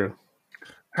 True.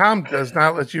 Tom does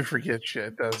not let you forget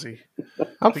shit, does he?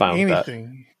 I'm fine with that.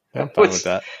 I'm fine with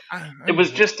that. It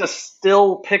was just a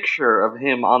still picture of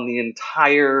him on the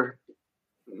entire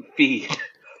feed.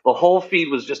 The whole feed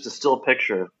was just a still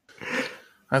picture.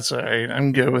 That's all right.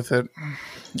 I'm good with it.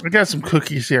 I got some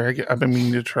cookies here. I've been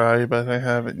meaning to try, but I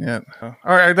haven't yet. All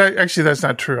right. Actually, that's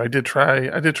not true. I did try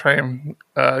them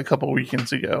a couple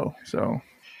weekends ago. So,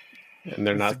 and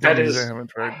they're not. I haven't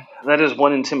tried. That is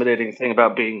one intimidating thing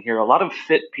about being here. A lot of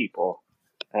fit people.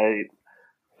 I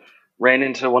ran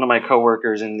into one of my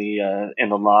coworkers in the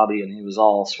lobby, and he was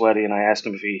all sweaty. And I asked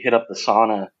him if he hit up the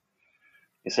sauna.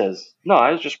 He says, "No,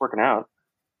 I was just working out."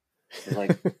 I was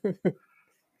like,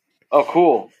 "Oh,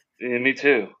 cool. Yeah, me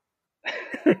too."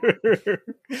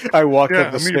 I walked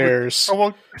up the stairs.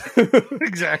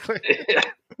 Exactly.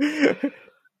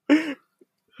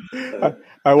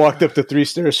 I walked up the 3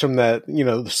 stairs from that,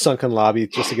 the sunken lobby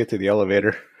just to get to the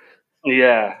elevator.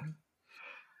 Yeah.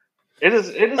 It is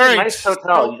a nice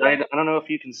hotel. I don't know if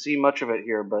you can see much of it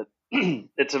here, but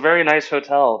it's a very nice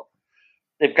hotel.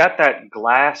 They've got that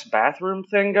glass bathroom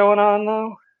thing going on,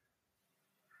 though.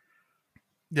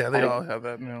 Yeah, they all have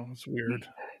that now. It's weird.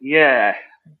 Yeah.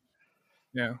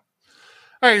 Yeah.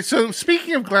 All right. So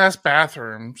speaking of glass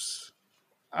bathrooms,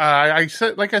 I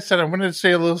said, I wanted to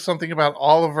say a little something about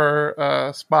all of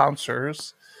our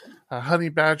sponsors.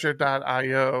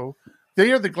 Honeybadger.io.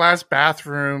 They are the glass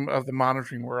bathroom of the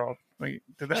monitoring world. Wait,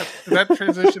 did that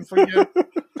transition for you?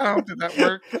 Oh, did that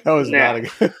work? That was not a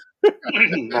good.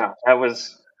 No, that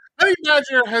was. Honey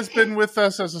Badger has been with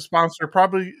us as a sponsor.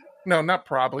 Not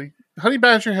probably. Honey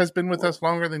Badger has been with us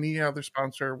longer than any other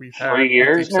sponsor we've had. 3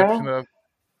 years with the exception now? of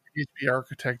PHP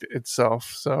Architect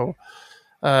itself. So,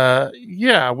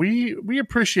 we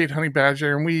appreciate Honey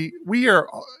Badger, and we are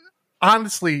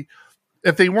honestly,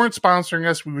 if they weren't sponsoring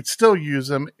us, we would still use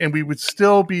them, and we would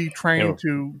still be trying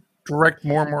to direct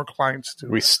more and more clients to.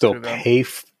 We still pay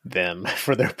them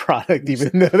for their product, even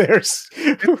though it's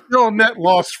still a net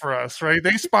loss for us, right?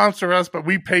 They sponsor us, but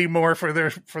we pay more for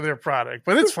their product.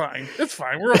 But it's fine. It's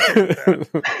fine. We're okay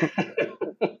with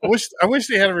that. I wish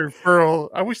they had a referral.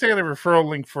 I wish they had a referral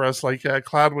link for us, like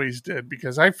Cloudways did,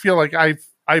 because I feel like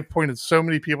I've pointed so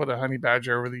many people to Honey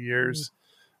Badger over the years.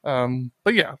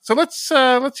 But yeah, so let's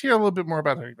hear a little bit more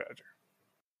about Honey Badger.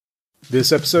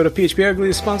 This episode of PHP Ugly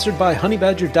is sponsored by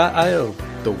honeybadger.io,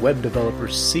 the web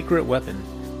developer's secret weapon.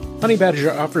 Honey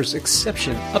Badger offers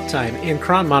exception, uptime, and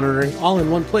cron monitoring all in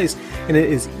one place, and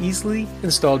it is easily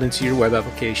installed into your web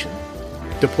application.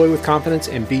 Deploy with confidence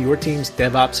and be your team's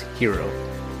DevOps hero.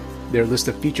 Their list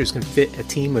of features can fit a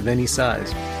team of any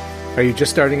size. Are you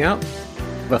just starting out?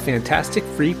 A fantastic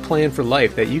free plan for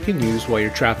life that you can use while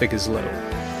your traffic is low.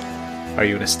 Are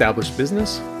you an established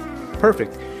business?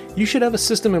 Perfect. You should have a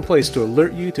system in place to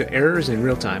alert you to errors in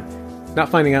real time, not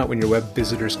finding out when your web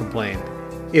visitors complain,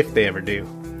 if they ever do.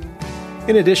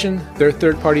 In addition, their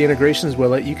third-party integrations will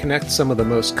let you connect some of the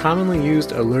most commonly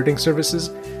used alerting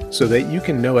services so that you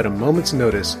can know at a moment's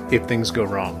notice if things go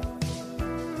wrong.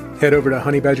 Head over to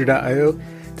honeybadger.io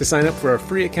to sign up for a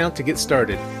free account to get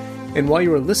started. And while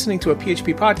you are listening to a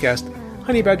PHP podcast,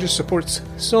 Honey Badger supports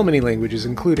so many languages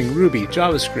including Ruby,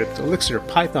 JavaScript, Elixir,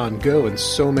 Python, Go, and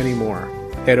so many more.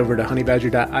 Head over to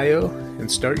honeybadger.io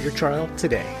and start your trial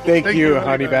today. Thank you,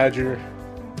 Honey Badger.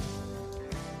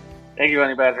 Thank you,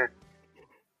 Honey Badger.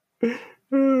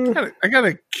 I got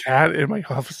a cat in my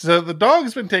office. So the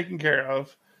dog's been taken care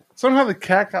of. Somehow the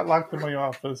cat got locked in my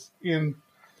office. And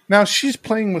now she's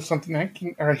playing with something.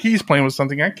 He's playing with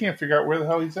something. I can't figure out where the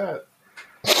hell he's at.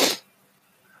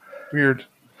 Weird.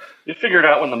 You figure it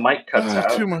out when the mic cuts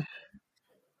out. Too much.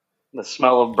 The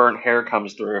smell of burnt hair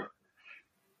comes through.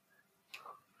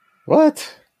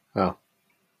 What? Oh.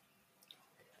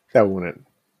 That wouldn't.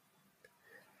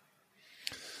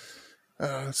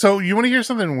 So you want to hear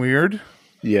something weird?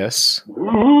 Yes.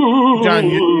 John,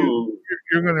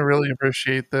 you're going to really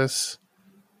appreciate this.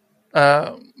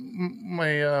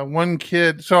 My one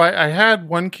kid. So I had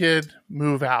one kid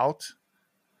move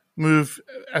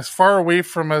as far away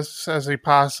from us as they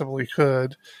possibly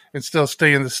could, and still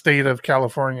stay in the state of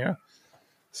California.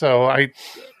 So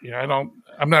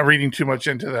I'm not reading too much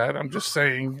into that. I'm just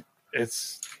saying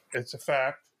it's a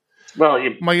fact. Well,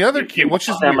 my other kid, which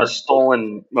is a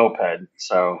stolen moped,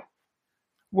 so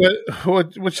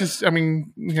which is, I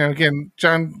mean, again,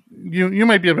 John, you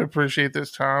might be able to appreciate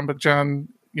this, Tom, but John,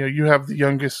 you have the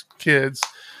youngest kids.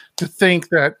 To think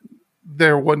that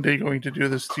they're one day going to do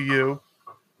this to you.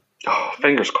 Oh,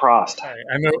 fingers crossed.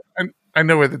 I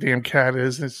know where the damn cat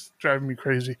is. It's driving me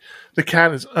crazy. The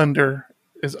cat is under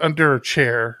a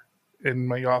chair in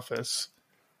my office.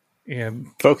 And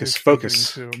focus.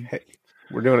 Hey,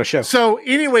 we're doing a show. So,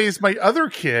 anyways, my other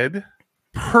kid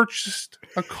purchased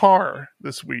a car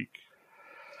this week,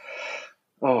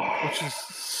 which is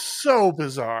so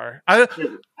bizarre. I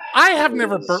have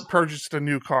never purchased a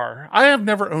new car. I have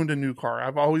never owned a new car.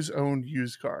 I've always owned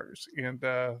used cars, and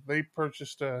they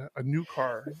purchased a new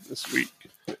car this week.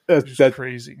 That's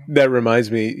crazy. That reminds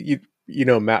me, you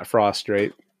know Matt Frost,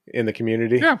 right? In the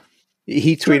community, yeah.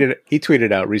 He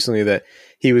tweeted out recently that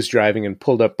he was driving and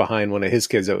pulled up behind one of his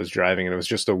kids that was driving, and it was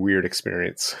just a weird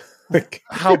experience.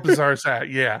 How bizarre is that?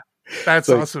 Yeah, that's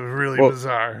also really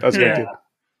bizarre. That's good.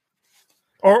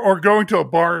 Or going to a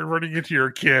bar and running into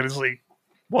your kid is like,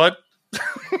 what?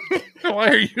 Why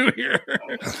are you here?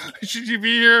 Should you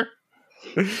be here?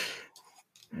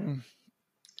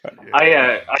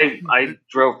 I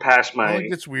drove past my. It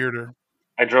gets weirder.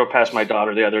 I drove past my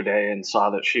daughter the other day and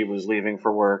saw that she was leaving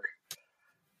for work.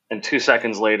 And 2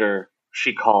 seconds later,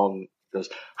 she called and goes,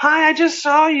 "Hi, I just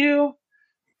saw you."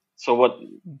 So what?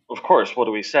 Of course, what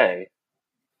do we say?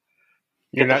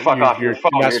 Get the fuck off your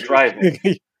phone. You're driving.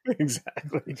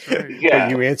 Exactly. Right. Yeah.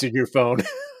 But you answered your phone.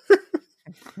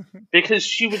 Because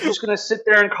she was just going to sit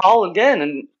there and call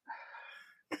again.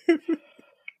 And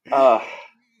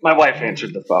my wife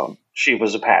answered the phone. She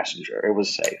was a passenger. It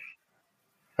was safe.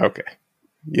 Okay.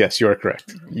 Yes, you are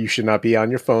correct. You should not be on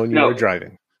your phone. You No. are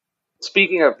driving.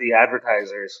 Speaking of the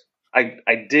advertisers,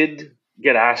 I did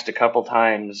get asked a couple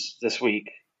times this week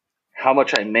how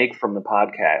much I make from the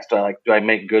podcast. Do I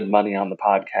make good money on the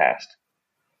podcast?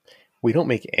 We don't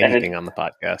make anything on the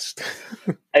podcast.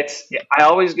 I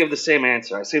always give the same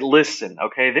answer. I say, listen,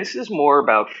 okay, this is more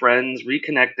about friends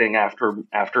reconnecting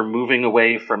after moving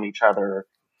away from each other.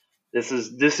 This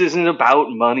isn't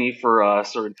about money for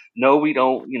us, or no, we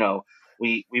don't.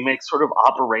 We make sort of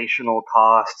operational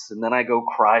costs, and then I go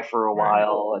cry for a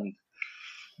while,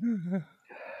 and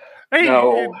Hey,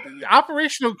 no.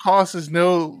 Operational cost is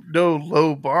no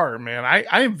low bar, man.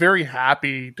 I am very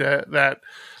happy that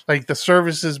like the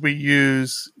services we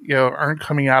use, aren't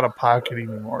coming out of pocket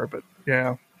anymore. But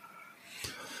yeah,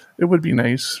 it would be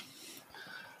nice.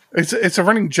 It's a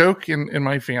running joke in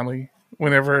my family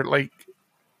whenever like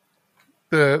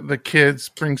the kids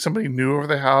bring somebody new over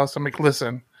the house. I'm like,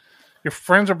 listen, your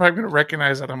friends are probably going to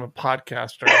recognize that I'm a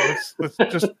podcaster. Let's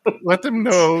just let them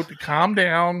know to calm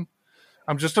down.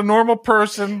 I'm just a normal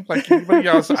person like anybody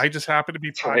else. I just happen to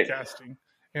be podcasting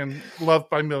and loved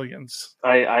by millions.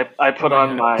 I put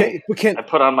on my I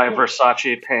put on my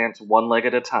Versace pants one leg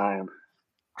at a time.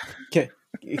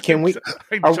 Can we?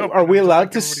 Are we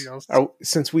allowed to?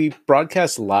 Since we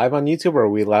broadcast live on YouTube, are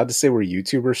we allowed to say we're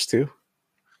YouTubers too?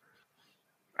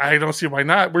 I don't see why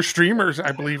not. We're streamers,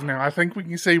 I believe now. I think we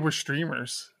can say we're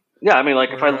streamers. Yeah, I mean,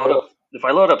 like if I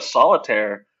load up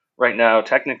Solitaire right now,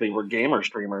 technically we're gamer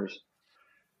streamers.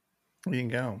 You can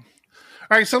go. All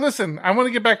right, so listen, I want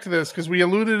to get back to this because we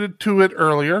alluded to it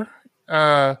earlier.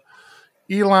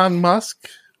 Elon Musk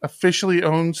officially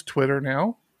owns Twitter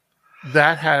now.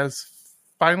 That has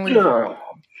finally happened.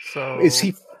 So is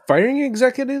he firing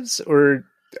executives or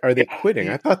are they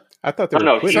quitting? I thought they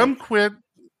were quitting. Some quit.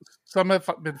 Some have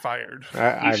been fired.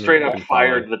 He straight up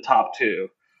fired the top two.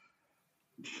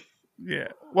 Yeah.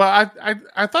 Well,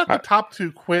 I thought the top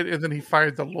two quit and then he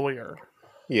fired the lawyer.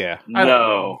 Yeah.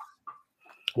 No.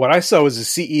 What I saw was the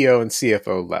CEO and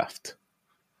CFO left.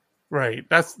 Right.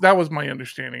 That was my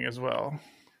understanding as well.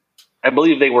 I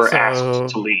believe they were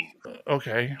asked to leave.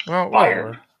 Okay. Well,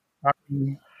 whatever.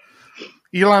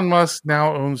 Elon Musk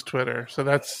now owns Twitter, so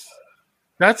that's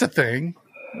a thing.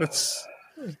 Let's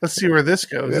see where this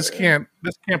goes. This can't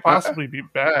possibly be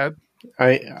bad.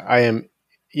 I'm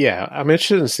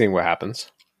interested in seeing what happens.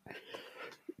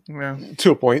 Yeah.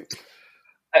 To a point.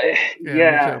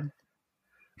 Yeah.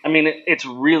 I mean, it's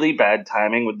really bad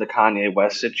timing with the Kanye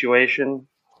West situation.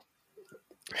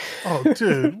 Oh,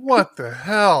 dude, what the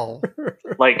hell?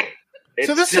 Like,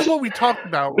 so this is what we talked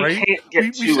about, right?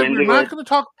 We said we're not going to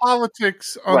talk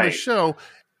politics on the show,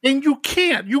 and you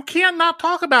can't not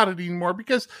talk about it anymore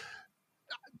because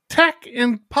tech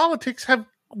and politics have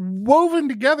woven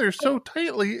together so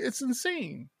tightly. It's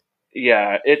insane.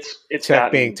 Yeah, it's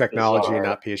tech being technology, bizarre.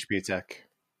 Not PHP tech.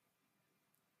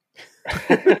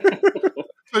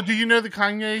 So, do you know the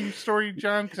Kanye story,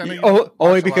 John? Because I know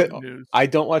only because I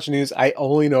don't watch news. I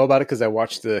only know about it because I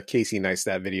watched the Casey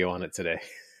Neistat video on it today.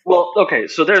 Well, okay,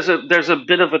 so there's a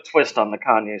bit of a twist on the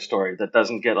Kanye story that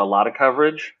doesn't get a lot of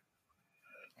coverage,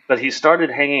 but he started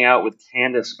hanging out with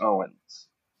Candace Owens,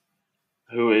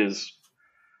 who is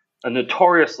a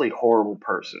notoriously horrible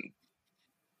person,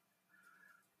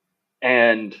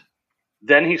 and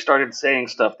then he started saying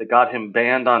stuff that got him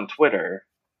banned on Twitter.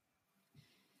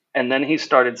 And then he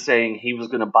started saying he was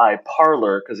going to buy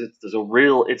Parler because it's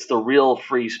the real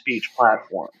free speech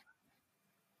platform.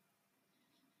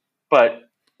 But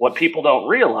what people don't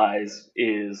realize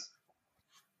is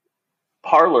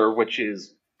Parler, which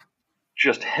is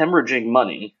just hemorrhaging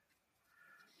money,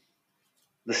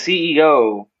 the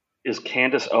CEO is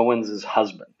Candace Owens'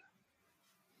 husband.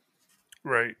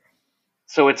 Right.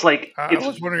 So it's like I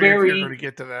was wondering if you're going to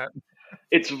get to that.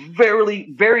 It's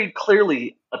very, very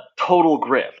clearly a total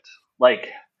grift. Like,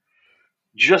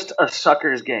 just a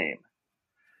sucker's game.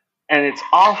 And it's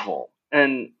awful.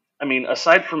 And, I mean,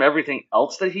 aside from everything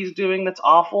else that he's doing that's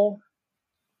awful,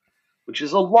 which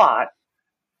is a lot,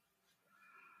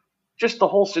 just the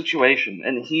whole situation.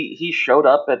 And he showed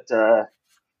up at the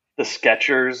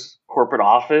Skechers corporate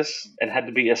office and had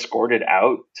to be escorted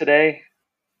out today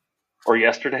or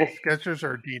yesterday. Skechers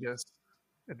or Adidas?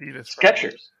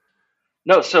 Skechers.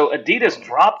 No, so Adidas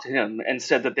dropped him and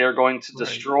said that they're going to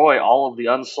destroy all of the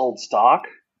unsold stock.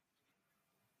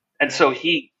 And so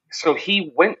he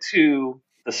went to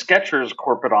the Skechers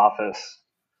corporate office,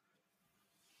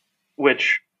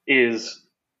 which is,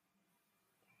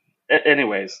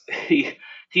 anyways,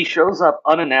 he shows up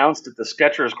unannounced at the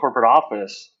Skechers corporate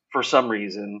office for some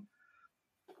reason,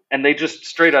 and they just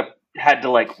straight up had to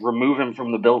like remove him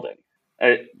from the building.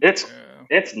 It's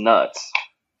nuts.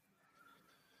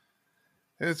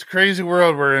 It's a crazy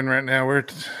world we're in right now.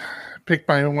 Picked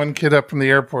my one kid up from the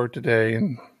airport today,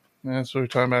 and that's what we're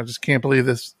talking about. I just can't believe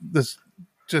this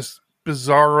just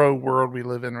bizarro world we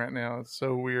live in right now. It's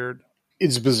so weird.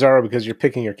 It's bizarre because you're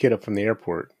picking your kid up from the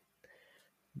airport.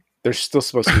 They're still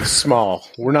supposed to be small.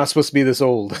 We're not supposed to be this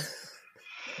old.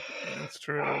 That's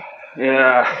true.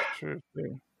 Yeah. That's true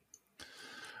too.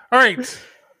 All right.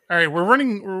 We're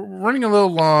running a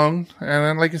little long, and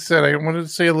then, like I said, I wanted to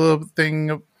say a little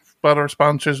thing about our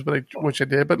sponsors, which I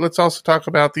did. But let's also talk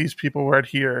about these people right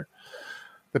here,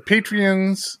 the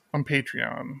Patreons on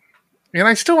Patreon. And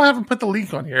I still haven't put the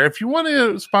link on here. If you want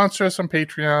to sponsor us on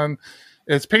Patreon,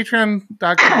 it's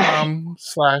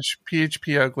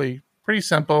patreon.com/phpugly. Pretty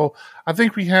simple. I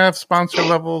think we have sponsor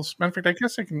levels. Matter of fact, I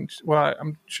guess I can. Well,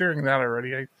 I'm sharing that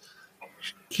already. I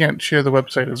can't share the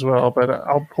website as well, but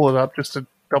I'll pull it up just to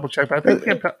double check. But I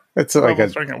think it's like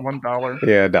starting at $1.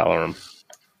 Yeah, $1.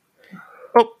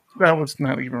 Oh, that was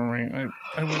not even right.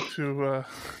 I went to.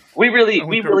 We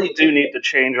really do need to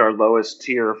change our lowest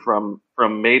tier from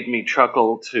made me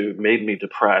chuckle to made me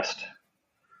depressed.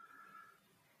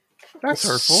 That's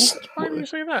hurtful. Why do you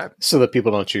say that? So that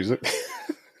people don't choose it.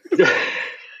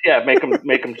 Yeah, make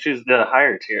them choose the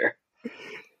higher tier.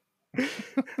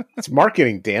 It's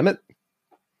marketing, damn it.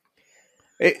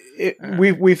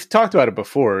 We've talked about it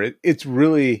before. It's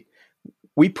really,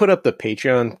 we put up the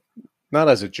Patreon not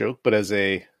as a joke, but as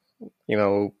a,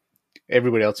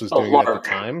 everybody else was doing it at the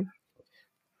time.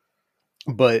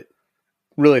 But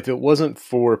really, if it wasn't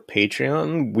for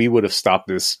Patreon, we would have stopped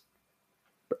this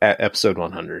at episode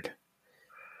 100.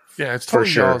 Yeah, it's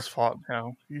totally y'all's fault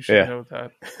now. You should know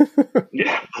that.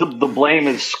 Yeah, the blame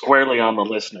is squarely on the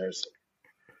listeners.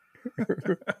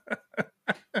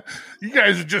 You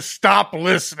guys just stop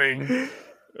listening.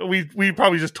 We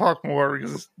probably just talk more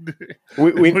because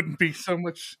we wouldn't be so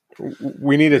much.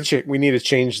 We need to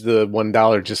change the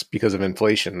 $1 just because of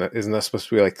inflation. Isn't that supposed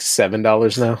to be like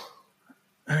 $7 now?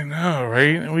 I know,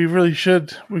 right? We really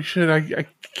should. We should. I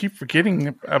keep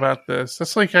forgetting about this.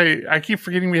 That's like I keep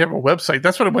forgetting we have a website.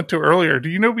 That's what I went to earlier. Do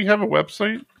you know we have a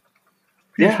website?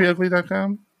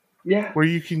 phpugly.com? Yeah. Where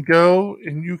you can go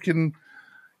and you can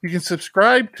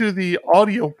subscribe to the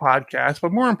audio podcast,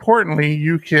 but more importantly,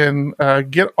 you can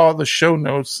get all the show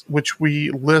notes, which we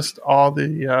list all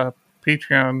the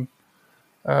Patreon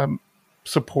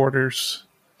supporters.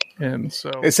 And so,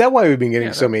 is that why we've been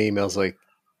getting so many emails like,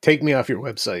 take me off your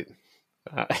website?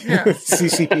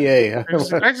 CCPA.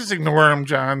 I just ignore them,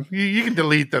 John. You can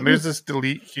delete them. There's this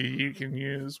delete key you can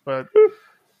use, but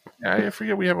I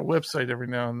forget we have a website every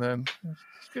now and then.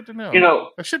 It's good to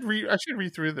know. I should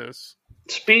read through this.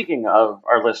 Speaking of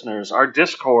our listeners, our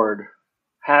Discord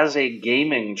has a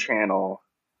gaming channel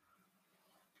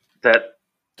that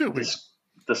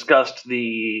discussed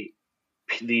the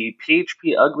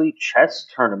PHP Ugly chess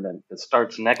tournament that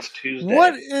starts next Tuesday.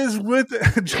 What is with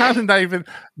John and Ivan?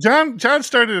 John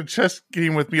started a chess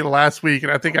game with me last week,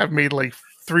 and I think I've made like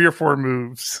 3 or 4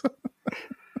 moves.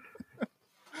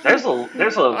 There's a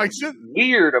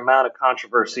weird amount of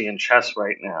controversy in chess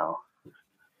right now.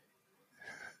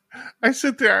 I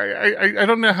sit there. I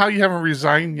don't know how you haven't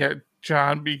resigned yet,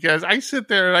 John, because I sit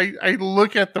there and I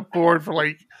look at the board for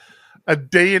like a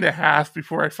day and a half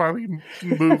before I finally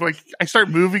move. Like I start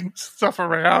moving stuff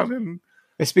around, and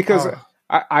it's because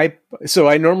I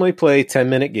normally play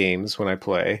 10-minute games when I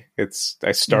play.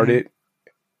 I start it,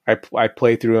 I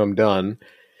play through, I'm done.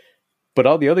 But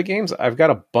all the other games, I've got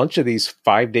a bunch of these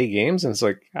 5-day games, and it's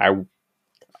like I'm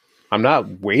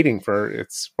not waiting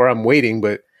I'm waiting,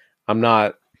 but I'm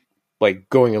not like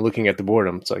going and looking at the board.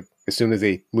 It's like as soon as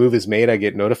a move is made, I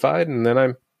get notified, and then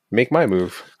I make my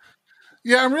move.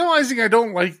 Yeah, I'm realizing I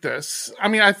don't like this. I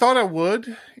mean, I thought I would,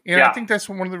 and I think that's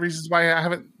one of the reasons why I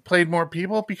haven't played more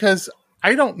people, because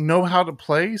I don't know how to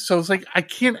play. So it's like I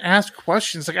can't ask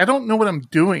questions. Like I don't know what I'm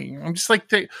doing. I'm just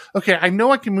like, okay, I know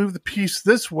I can move the piece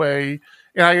this way,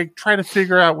 and I try to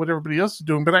figure out what everybody else is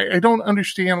doing, but I don't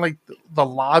understand like the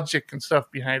logic and stuff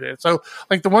behind it. So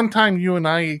like the one time you and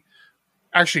I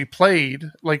actually played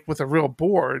like with a real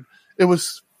board, it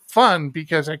was fun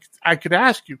because I could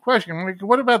ask you questions. I'm like,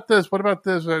 what about this? What about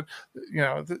this?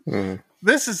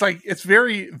 This is like, it's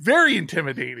very, very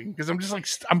intimidating because I'm just like,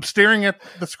 I'm staring at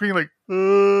the screen like,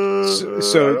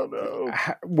 so I don't know.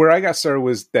 Where I got started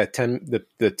was that the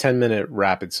 10-minute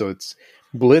rapid. So it's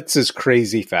blitz is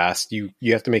crazy fast. You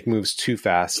have to make moves too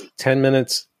fast. 10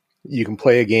 minutes, you can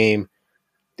play a game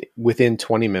within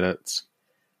 20 minutes.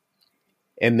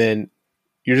 And then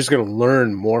you're just going to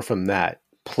learn more from that.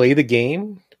 Play the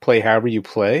game, play however you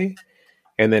play.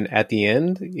 And then at the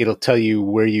end, it'll tell you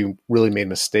where you really made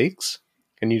mistakes.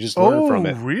 And you just learn from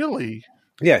it. Oh, really?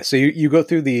 Yeah. So you go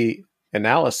through the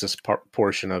analysis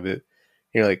portion of it.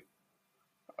 You're like,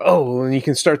 oh, and you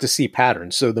can start to see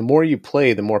patterns. So the more you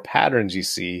play, the more patterns you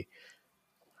see.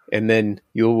 And then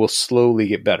you will slowly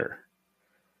get better.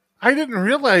 I didn't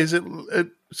realize it.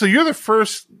 So you're the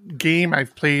first game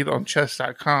I've played on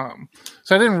chess.com.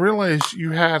 So I didn't realize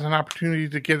you had an opportunity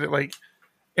to get it like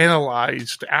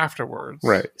analyzed afterwards.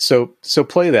 Right. So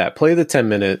play that. Play the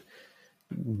 10-minute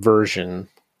version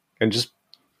and just,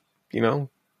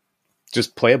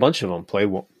 just play a bunch of them. Play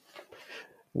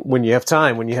when you have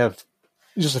time, when you have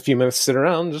just a few minutes to sit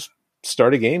around, just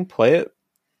start a game, play it,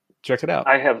 check it out.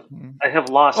 I have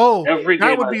lost every game.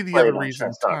 That would I've be the played other on reason.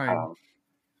 chess.com.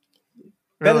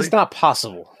 That is not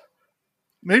possible.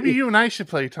 Maybe you and I should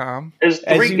play, Tom. It was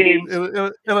three games.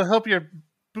 It'll help you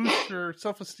boost your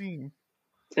self-esteem.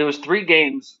 It was 3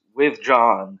 games with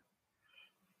John,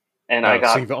 and I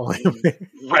got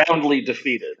roundly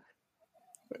defeated.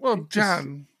 Well,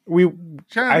 John,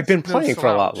 I've been playing for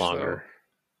a lot longer.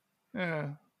 So. Yeah,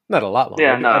 not a lot longer.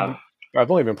 Yeah, no.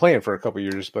 I've only been playing for a couple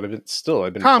years, but I've been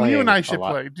Tom, playing you and I should a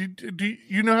lot. play. Do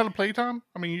you know how to play, Tom?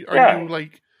 I mean, are you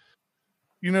like,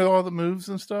 you know all the moves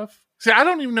and stuff? See, I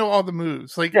don't even know all the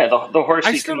moves. Like, yeah, the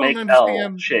horsey can make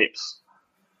L shapes.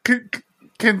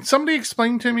 Can somebody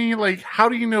explain to me, like, how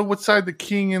do you know what side the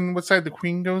king and what side the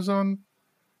queen goes on?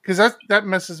 Because that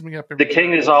messes me up. The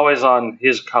king is always on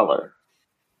his color.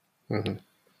 Mm-hmm.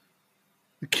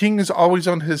 The king is always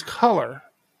on his color.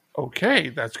 Okay,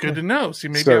 that's good to know. See,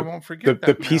 maybe I won't forget that.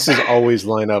 The pieces always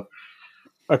line up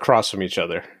across from each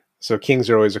other. So kings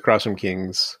are always across from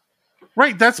kings.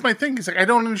 Right, that's my thing. It's like I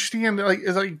don't understand.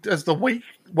 Does the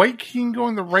white king go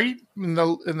on the right and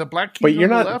the black king go on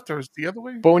the left, or is it the other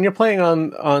way? But when you're playing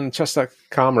on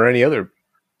chess.com or any other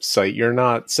site, you're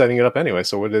not setting it up anyway.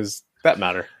 So what does that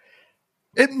matter?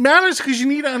 It matters because you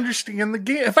need to understand the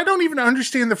game. If I don't even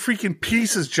understand the freaking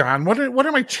pieces, John, what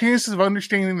are my chances of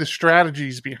understanding the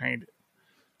strategies behind it?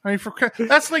 I mean,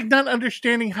 that's like not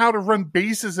understanding how to run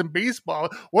bases in baseball.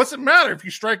 What's it matter if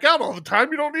you strike out all the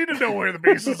time? You don't need to know where the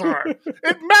bases are.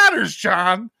 It matters,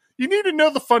 John. You need to know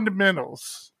the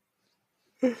fundamentals.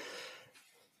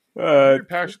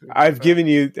 I've given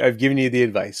you the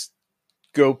advice.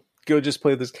 Go just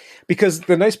play this, because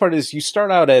the nice part is you start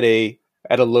out at a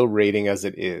low rating as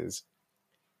it is.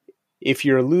 If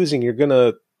you're losing, you're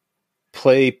gonna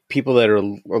play people that are a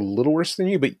little worse than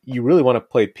you, but you really want to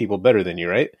play people better than you,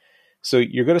 right? So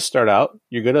you're going to start out,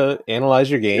 you're going to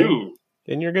analyze your game,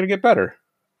 and you're going to get better.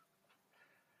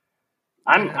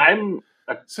 I'm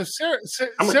a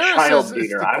child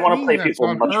beater. I want to play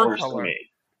people much worse than me.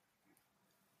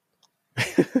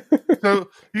 So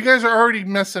you guys are already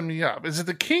messing me up. Is it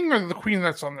the king or the queen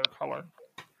that's on their color?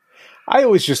 I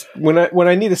always just when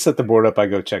I need to set the board up, I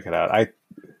go check it out. I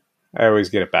always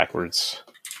get it backwards.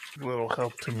 A little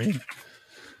help to me.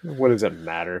 What does it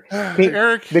matter?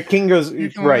 Eric, the king goes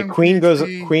right. Queen goes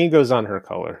on her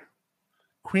color.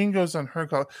 Queen goes on her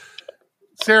color.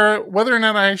 Sarah, whether or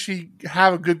not I actually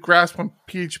have a good grasp on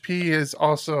PHP is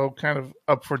also kind of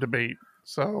up for debate.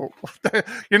 So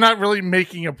you're not really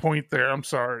making a point there. I'm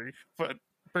sorry, but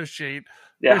appreciate.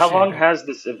 Yeah, how long has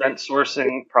this event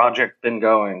sourcing project been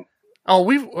going? Oh,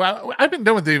 I've been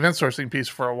done with the event sourcing piece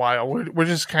for a while. We're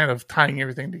just kind of tying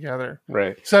everything together.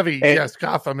 Right. Sevi, yes,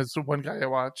 Gotham is the one guy I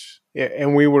watch. Yeah,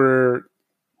 and when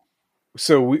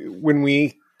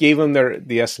we gave them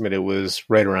the estimate, it was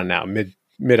right around now,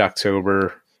 mid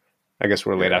October. I guess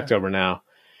we're late October now.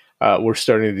 We're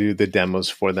starting to do the demos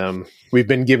for them. We've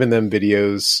been giving them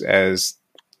videos as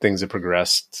things have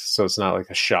progressed, so it's not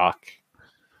like a shock.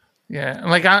 Yeah, and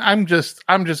like I'm just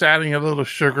adding a little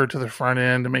sugar to the front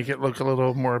end to make it look a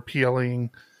little more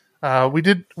appealing. We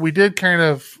did kind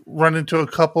of run into a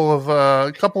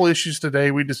couple issues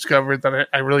today. We discovered that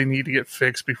I really need to get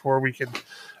fixed before we could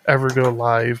ever go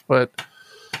live. But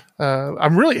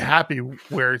I'm really happy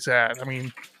where it's at. I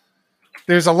mean,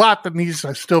 there's a lot that needs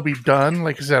to still be done.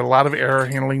 Like I said, a lot of error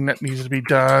handling that needs to be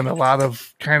done. A lot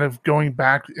of kind of going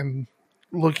back and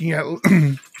looking at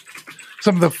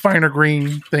some of the finer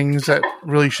grain things that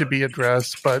really should be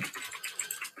addressed. But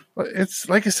it's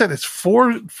like I said, it's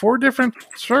four different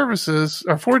services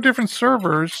or 4 different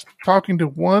servers talking to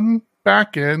one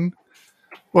backend.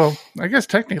 Well, I guess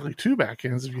technically 2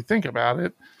 backends if you think about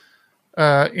it.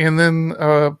 And then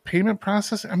payment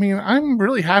process. I mean, I'm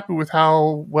really happy with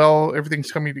how well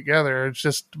everything's coming together. It's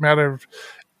just a matter of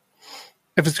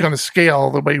if it's going to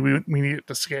scale the way we need it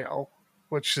to scale.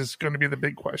 which is going to be the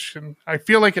big question. I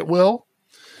feel like it will.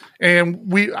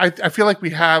 And I feel like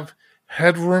we have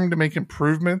headroom to make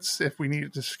improvements if we need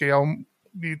it to scale.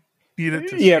 Need it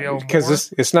to scale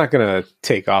because it's not going to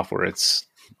take off where it's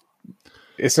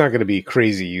not going to be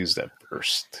crazy used at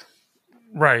first.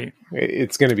 Right.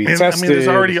 It's going to be tested. I mean, there's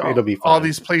already it'll be fine. all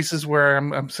these places where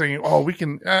I'm saying, oh, we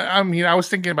can. I mean, I was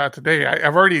thinking about today.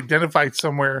 I've already identified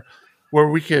somewhere where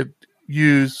we could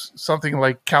use something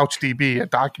like CouchDB, a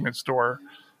document store,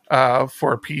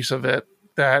 for a piece of it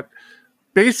that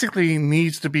basically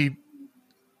needs to be.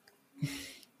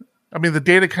 I mean, the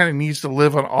data kind of needs to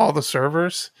live on all the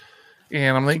servers.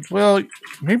 And I'm like, well,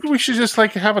 maybe we should just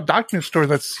like have a document store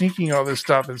that's syncing all this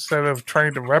stuff instead of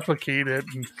trying to replicate it.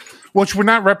 And, which we're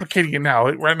not replicating it now.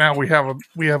 Right now, we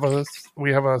have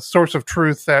a source of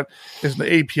truth that is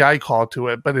the API call to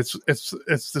it. But it's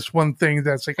this one thing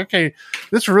that's like, okay,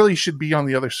 this really should be on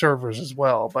the other servers as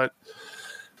well. But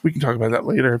we can talk about that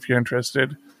later if you're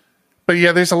interested. But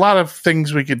yeah, there's a lot of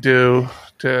things we could do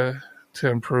to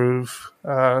improve.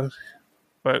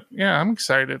 But yeah, I'm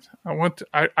excited.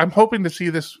 I'm hoping to see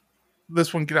this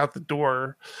one get out the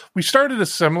door. We started a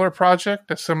similar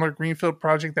greenfield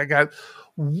project that got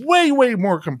way, way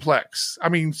more complex. I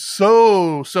mean,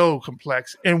 so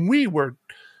complex. And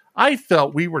I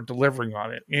felt we were delivering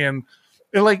on it. And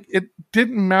it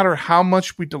didn't matter how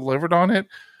much we delivered on it.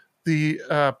 The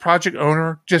project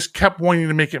owner just kept wanting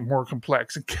to make it more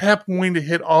complex and kept wanting to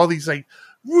hit all these like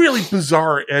really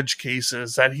bizarre edge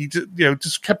cases that he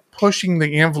just kept pushing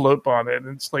the envelope on it.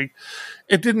 And it's like,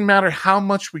 it didn't matter how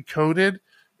much we coded.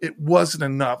 It wasn't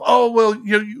enough. Oh, well,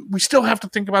 we still have to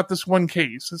think about this one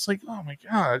case. It's like, oh my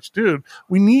gosh, dude,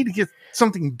 we need to get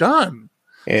something done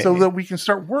so that we can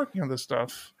start working on this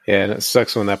stuff. Yeah. And it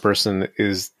sucks when that person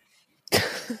is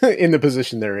in the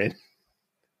position they're in.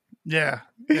 Yeah.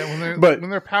 Yeah. When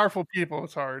they're powerful people,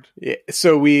 it's hard. Yeah.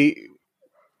 So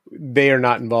they are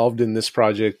not involved in this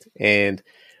project, and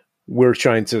we're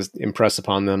trying to impress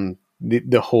upon them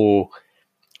the whole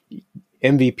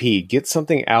MVP. Get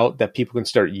something out that people can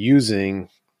start using,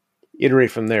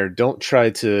 iterate from there. Don't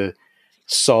try to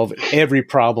solve every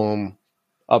problem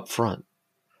up front.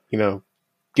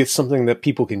 Get something that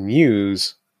people can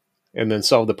use and then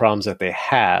solve the problems that they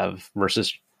have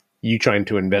versus you trying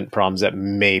to invent problems that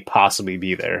may possibly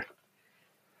be there.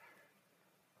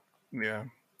 Yeah.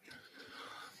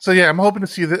 So yeah, I'm hoping to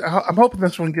see that. I'm hoping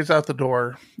this one gets out the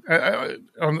door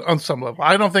on some level.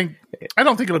 I don't think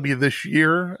it'll be this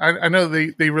year. I know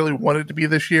they really want it to be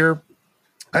this year.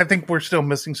 I think we're still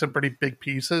missing some pretty big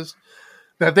pieces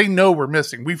that they know we're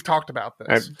missing. We've talked about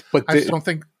this, but I just don't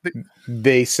think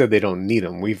they said they don't need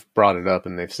them. We've brought it up,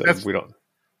 and they've said we don't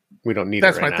need.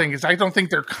 That's it right my thing. Is I don't think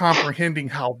they're comprehending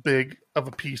how big of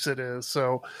a piece it is.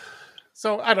 So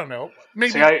I don't know.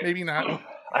 Maybe not.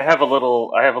 I have a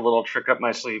little trick up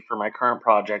my sleeve for my current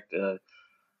project.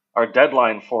 Our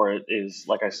deadline for it is,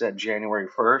 like I said, January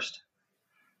 1st.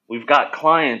 We've got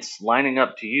clients lining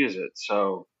up to use it,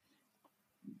 so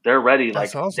they're ready.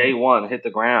 That's like awesome. Day one, hit the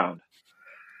ground.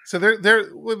 So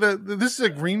this is a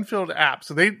greenfield app,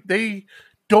 so they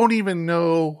don't even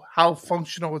know how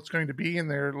functional it's going to be, and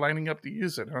they're lining up to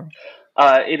use it, huh?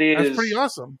 That's pretty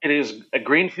awesome. It is a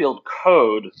greenfield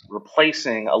code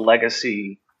replacing a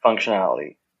legacy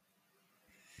functionality.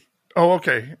 Oh,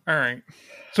 okay. All right.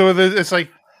 So it's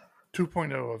like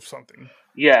 2.0 of something.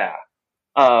 Yeah.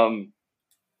 But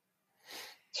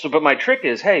my trick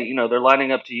is, hey, they're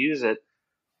lining up to use it,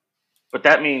 but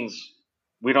that means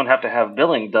we don't have to have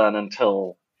billing done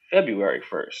until February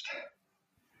 1st.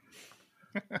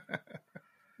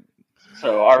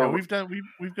 So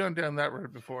we've gone down that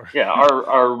road before. Yeah,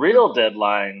 our real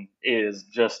deadline is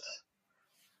just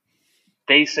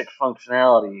basic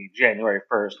functionality, January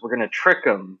 1st. We're going to trick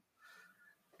them.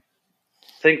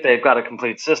 Think they've got a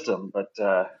complete system, but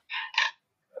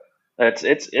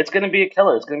it's going to be a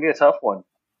killer. It's going to be a tough one.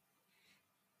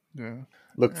 Yeah.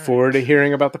 Look forward to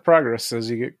hearing about the progress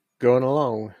as you get going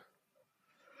along.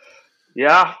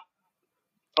 Yeah,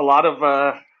 a lot of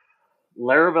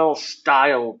Laravel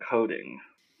style coding,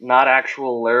 not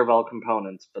actual Laravel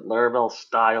components, but Laravel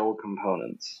style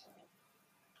components.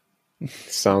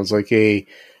 Sounds like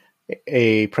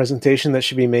a presentation that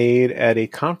should be made at a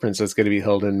conference that's going to be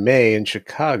held in May in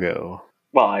Chicago.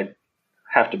 Well, I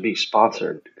have to be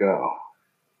sponsored to go.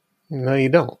 No, you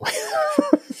don't.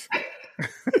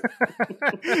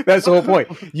 That's the whole point.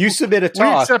 You submit a talk.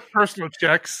 We accept personal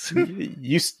checks.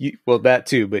 Well, that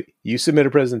too, but you submit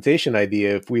a presentation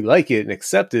idea. If we like it and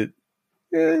accept it,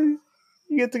 you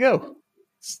get to go.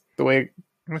 It's the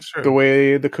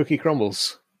way the cookie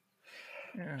crumbles.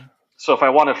 Yeah. So if I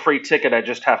want a free ticket, I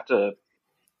just have to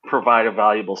provide a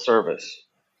valuable service.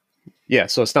 Yeah,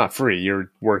 so it's not free.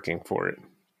 You're working for it.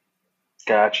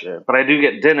 Gotcha. But I do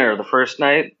get dinner the first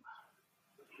night.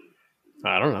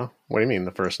 I don't know. What do you mean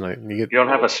the first night? You don't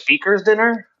have a speaker's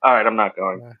dinner? All right, I'm not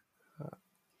going.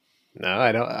 No,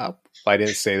 I don't. I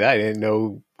didn't say that. I didn't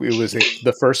know it was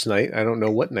the first night. I don't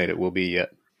know what night it will be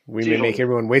yet. We may make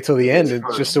everyone wait till the end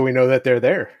just so we know that they're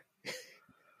there.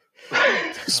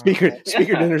 Speaker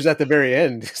dinner's at the very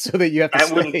end so that you have to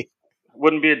stay.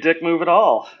 Wouldn't be a dick move at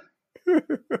all.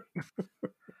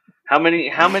 How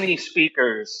many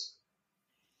speakers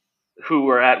who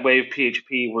were at Wave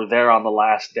PHP were there on the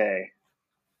last day?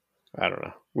 I don't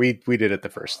know. We did it the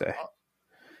first day.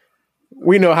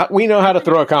 We know how to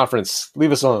throw a conference.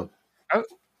 Leave us alone.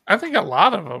 I think a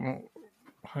lot of them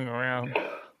hung around.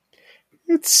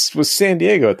 It was San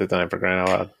Diego at the time, for crying out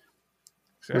loud.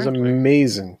 Exactly. It was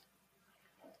amazing.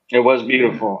 It was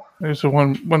beautiful. There's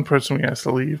one person we asked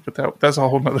to leave, but that's a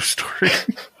whole nother story.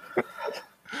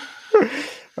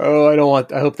 Oh, I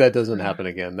hope that doesn't happen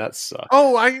again. That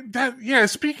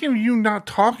sucks. Speaking of you not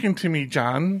talking to me,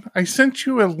 John, I sent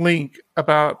you a link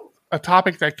about a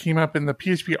topic that came up in the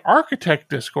PHP Architect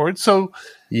Discord. So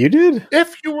you did?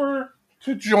 If you were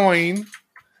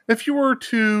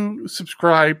to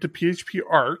subscribe to PHP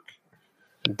Arc,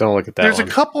 don't look at that. There's a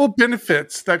couple of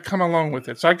benefits that come along with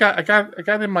it. So I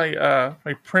got in my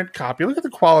my print copy. Look at the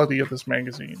quality of this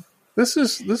magazine. This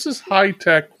is high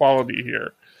tech quality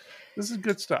here. This is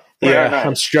good stuff. Yeah, nice.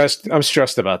 I'm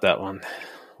stressed about that one.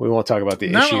 We won't talk about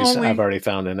the issues I've already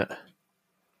found in it.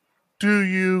 Do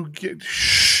you get?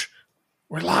 Shh.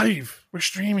 We're live. We're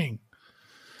streaming.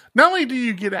 Not only do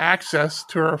you get access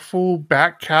to our full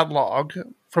back catalog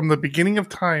from the beginning of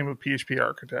time of PHP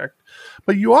Architect,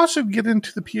 but you also get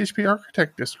into the PHP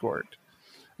Architect Discord.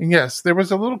 And yes, there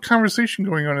was a little conversation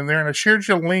going on in there, and I shared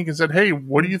you a link and said, hey,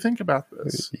 what do you think about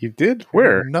this? You did?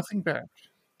 Where? Nothing back.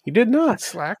 You did not.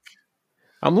 Slack.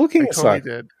 I'm looking at Slack.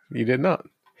 You did not.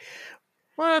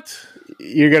 What?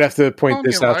 You're going to have to point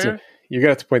this out to me. You're going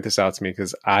to have to point this out to me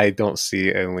because I don't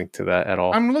see a link to that at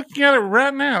all. I'm looking at it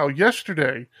right now,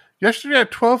 yesterday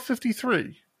at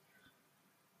 12:53.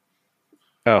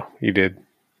 Oh, you did.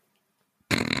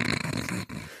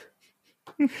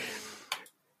 All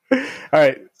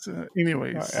right. So,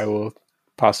 anyways. I will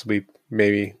possibly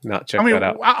maybe not check that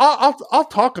out. I'll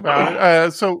talk about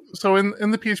it. So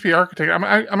in the PHP Architect,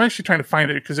 I'm actually trying to find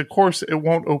it because, of course, it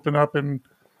won't open up in...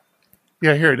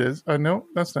 Yeah, here it is. No,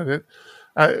 that's not it.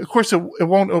 Of course, it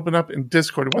won't open up in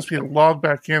Discord. It must be logged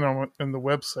back in on the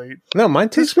website. No, mine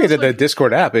takes me to the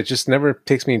Discord app. It just never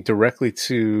takes me directly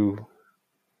to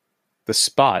the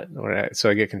spot, so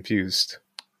I get confused.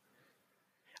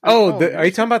 Are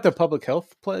you talking about the public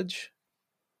health pledge?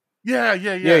 Yeah,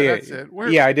 that's it.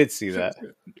 Yeah, I did see that.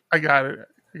 I got it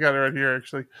right here,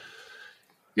 actually.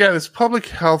 Yeah, this public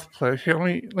health pledge. Here,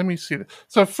 let me see that.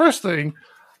 So first thing,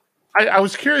 I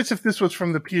was curious if this was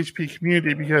from the PHP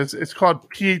community because it's called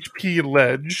PHP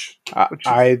Ledge.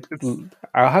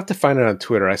 I'll have to find it on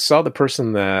Twitter. I saw the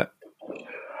person that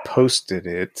posted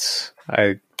it.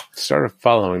 I started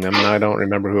following them, and I don't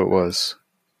remember who it was.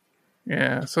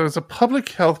 Yeah, so it's a public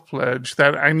health pledge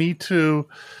that I need to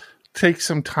take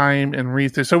some time and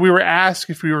read through. So we were asked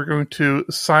if we were going to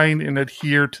sign and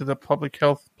adhere to the public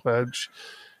health pledge.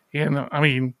 And I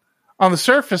mean, on the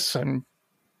surface,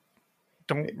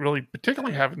 don't really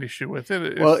particularly have an issue with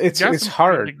it. It's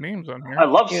hard. Big names on here. I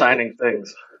love signing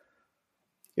things.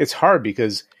 It's hard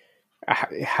because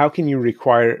how can you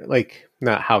require,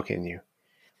 not how can you?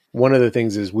 One of the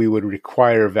things is we would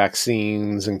require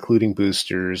vaccines, including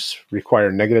boosters,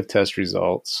 require negative test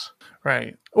results.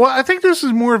 Right. Well, I think this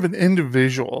is more of an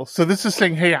individual. So this is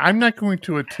saying, hey, I'm not going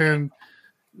to attend.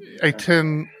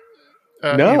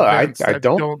 No, I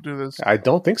don't do this. I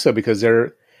don't think so because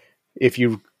if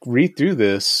you read through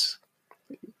this,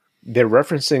 they're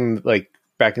referencing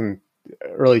back in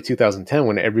early 2010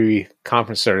 when every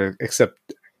conference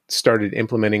started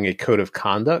implementing a code of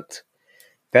conduct.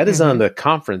 That is on the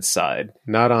conference side,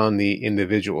 not on the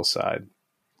individual side.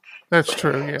 That's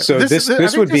true. Yeah. So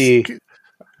this would be.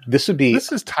 This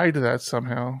is tied to that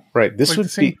somehow, right? This would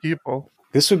be people.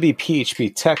 This would be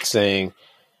PHP Tech saying,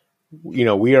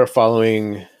 we are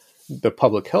following the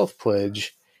public health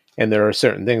pledge, and there are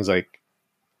certain things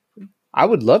I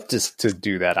would love to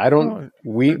do that. I don't.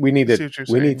 We need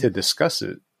to discuss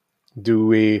it. Do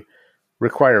we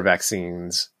require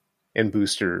vaccines and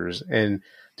boosters, and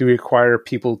do we require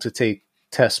people to take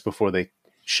tests before they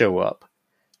show up?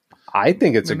 I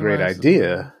think it's a great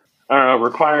idea. I don't know.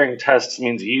 Requiring tests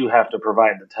means you have to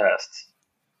provide the tests.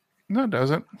 No, it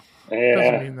doesn't. Yeah. It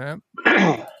doesn't mean that.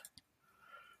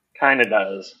 Kind of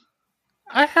does.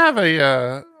 I have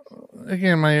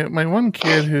again, my one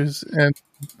kid who's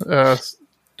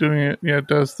doing it,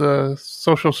 does the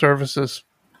social services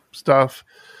stuff,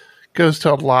 goes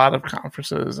to a lot of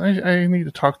conferences. I need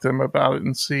to talk to them about it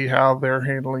and see how they're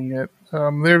handling it.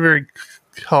 They're very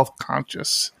health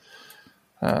conscious,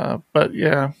 but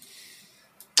yeah,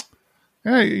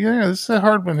 this is a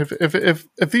hard one.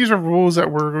 If these are rules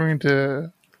that we're going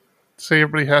to say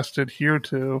everybody has to adhere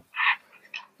to,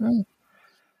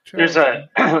 there's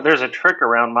a trick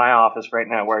around my office right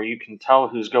now where you can tell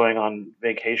who's going on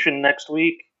vacation next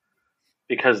week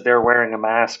because they're wearing a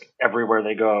mask everywhere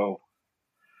they go.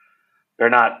 They're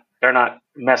not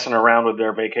messing around with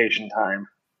their vacation time.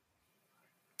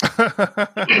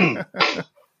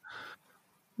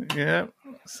 Yeah,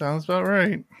 sounds about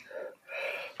right.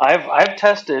 I've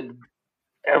tested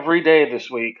every day this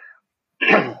week.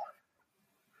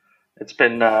 It's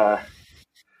been an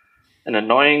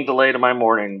annoying delay to my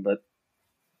morning, but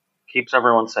keeps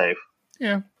everyone safe.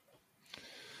 Yeah.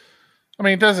 I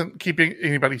mean, it doesn't keep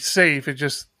anybody safe. It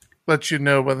just lets you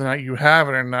know whether or not you have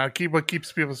it or not. What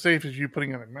keeps people safe is you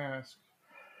putting on a mask.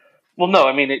 Well, no,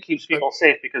 I mean, it keeps people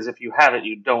safe because if you have it,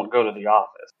 you don't go to the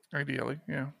office. Ideally,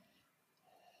 yeah.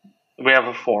 We have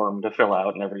a form to fill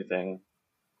out and everything.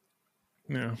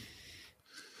 Yeah.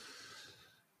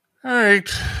 All right.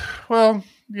 Well,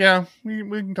 yeah, we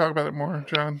can talk about it more,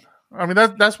 John. I mean,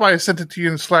 that's why I sent it to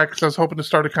you in Slack, because I was hoping to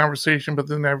start a conversation, but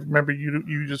then I remember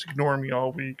you just ignore me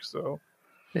all week, so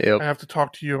I have to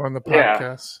talk to you on the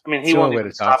podcast. I mean, he won't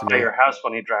even stop by your house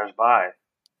when he drives by.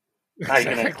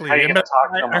 Exactly. How are you going to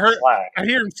talk to him on Slack? I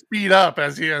hear him speed up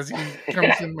as he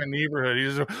comes in my neighborhood.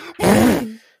 He's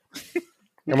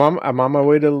I'm on my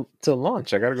way to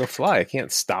lunch. I got to go fly. I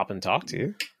can't stop and talk to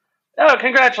you. Oh,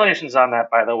 congratulations on that,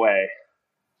 by the way.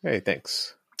 Hey,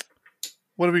 thanks.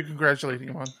 What are we congratulating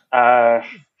him on?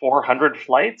 400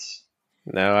 flights?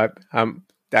 No,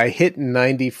 I hit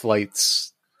 90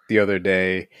 flights the other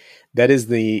day. That is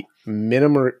the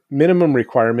minimum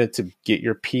requirement to get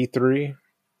your P3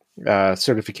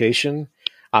 certification.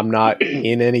 I'm not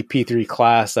in any P3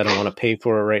 class. I don't want to pay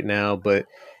for it right now, but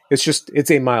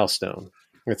it's a milestone.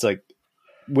 It's like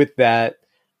with that,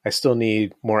 I still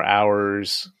need more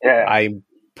hours. Yeah. I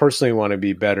personally want to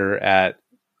be better at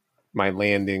my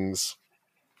landings.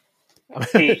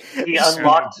 He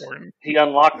unlocked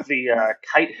the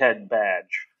kite head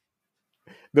badge.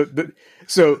 That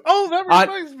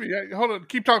reminds me. Hold on,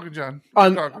 keep talking, John.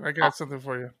 Keep talking. I got something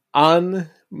for you. On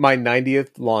my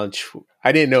 90th launch,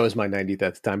 I didn't know it was my 90th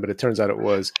at the time, but it turns out it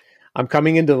was. I'm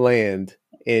coming into land,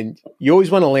 and you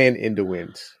always want to land into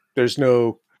wind.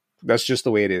 That's just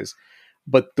the way it is.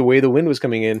 But the way the wind was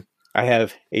coming in, I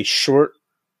have a short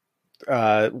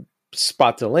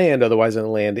spot to land. Otherwise, I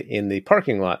land in the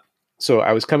parking lot. So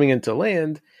I was coming into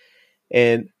land,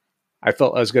 and I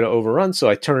felt I was going to overrun. So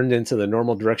I turned into the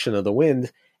normal direction of the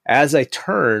wind. As I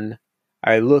turn,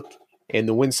 I look, and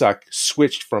the windsock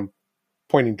switched from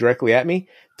pointing directly at me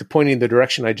to pointing the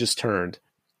direction I just turned.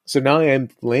 So now I am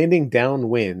landing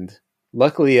downwind.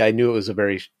 Luckily, I knew it was a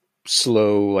very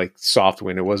slow, like soft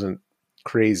wind. It wasn't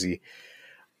crazy.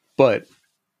 But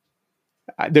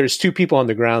there's two people on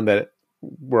the ground that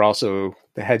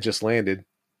had just landed.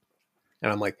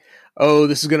 And I'm like, oh,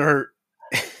 this is going to hurt.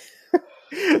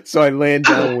 So I land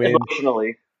downwind.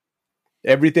 Emotionally.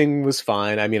 Everything was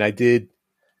fine. I mean, I did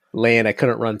land. I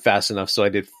couldn't run fast enough, so I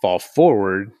did fall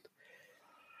forward.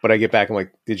 But I get back, I'm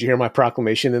like, did you hear my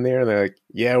proclamation in there? And they're like,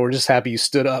 yeah, we're just happy you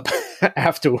stood up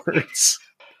afterwards.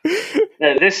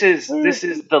 Yeah, this is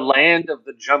the land of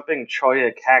the jumping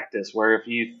cholla cactus, where if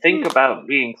you think about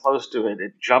being close to it,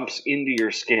 it jumps into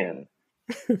your skin.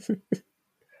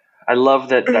 I love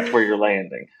that that's where you're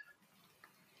landing.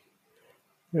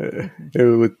 It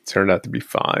would turn out to be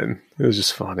fine. It was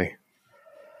just funny.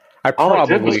 All I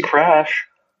did was crash.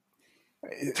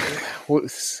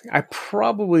 I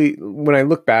probably, when I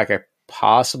look back, I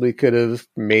possibly could have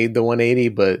made the 180,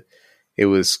 but it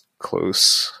was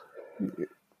close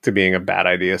to being a bad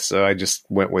idea, so I just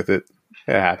went with it.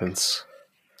 It happens.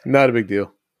 Not a big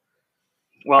deal.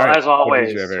 Well, right, as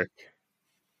always,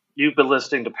 you've been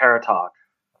listening to Paratalk.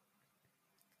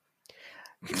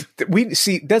 We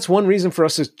see that's one reason for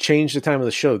us to change the time of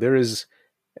the show. There is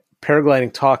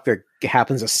paragliding talk that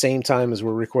happens the same time as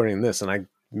we're recording this, and I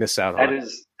miss out on it.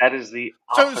 That is the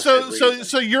opposite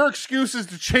so your excuse is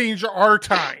to change our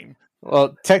time.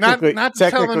 Well, technically, not to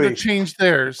tell them to change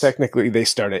theirs. Technically, they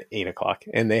start at 8:00,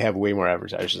 and they have way more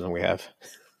advertisers than we have.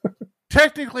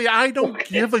 Technically, I don't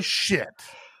give a shit.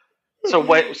 So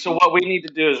what we need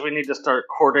to do is we need to start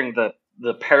courting the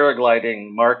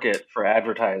paragliding market for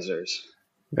advertisers.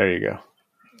 There you go.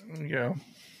 Yeah.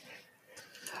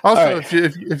 Also, right.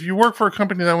 if you work for a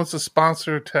company that wants to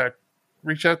sponsor tech,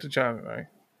 reach out to John and I.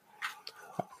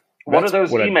 One of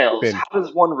those emails. How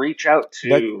does one reach out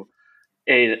to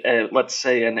a let's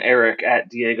say an Eric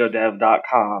at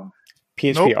diegodev.com?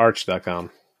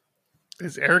 phparch.com.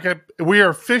 Is Eric at, we are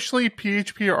officially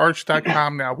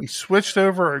phparch.com now. We switched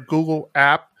over our Google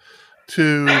app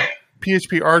to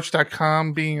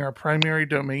phparch.com being our primary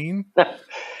domain.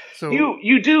 So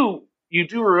you do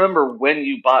remember when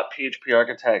you bought PHP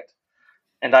Architect,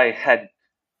 and I had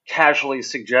casually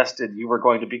suggested you were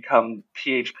going to become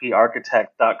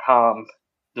phparchitect.com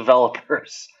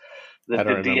developers. I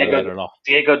don't remember that at all.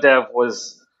 Diego Dev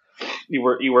was you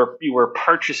were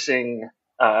purchasing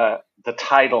the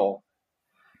title.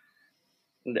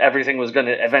 And everything was going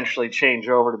to eventually change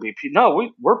over to be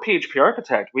we're PHP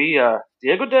Architect.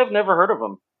 Diego Dev, never heard of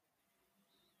him.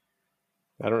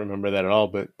 I don't remember that at all,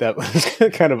 but that was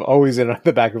kind of always in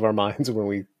the back of our minds when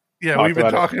we. Yeah, we've been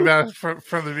talking about it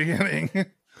from the beginning.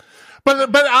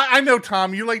 But I know,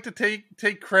 Tom, you like to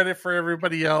take credit for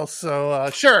everybody else. So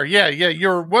sure, yeah,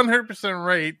 you're 100%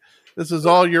 right. This is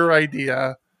all your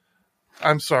idea.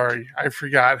 I'm sorry, I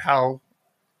forgot how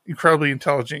incredibly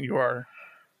intelligent you are.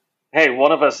 Hey,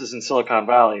 one of us is in Silicon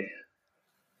Valley.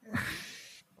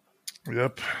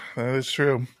 Yep, that is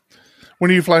true. When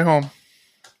do you fly home?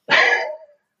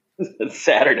 It's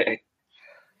Saturday.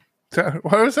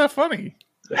 Why was that funny?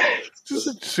 Just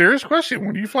a serious question.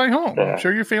 When do you fly home? I'm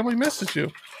sure your family misses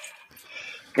you.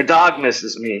 My dog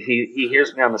misses me. He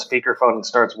hears me on the speakerphone and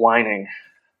starts whining.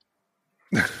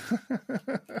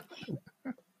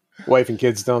 Wife and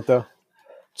kids don't, though.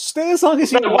 Stay as long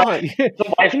as you want.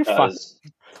 The wife does.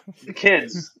 The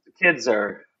kids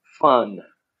are fun.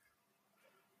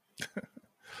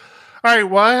 All right,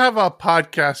 well, I have a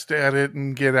podcast to edit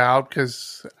and get out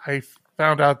because I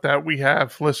found out that we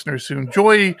have listeners who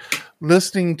enjoy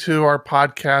listening to our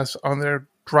podcast on their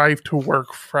drive to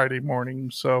work Friday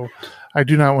morning. So I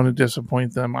do not want to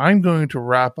disappoint them. I'm going to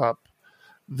wrap up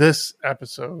this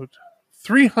episode.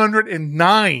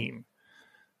 309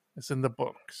 is in the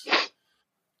books.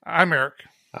 I'm Eric.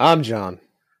 I'm John.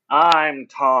 I'm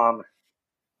Tom.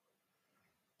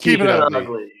 Keep it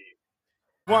ugly.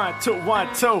 1, 2,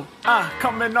 1, 2,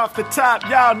 coming off the top,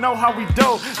 y'all know how we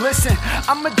do. Listen,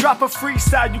 I'ma drop a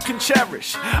freestyle you can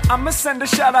cherish. I'ma send a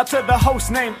shout out to the host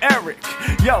named Eric.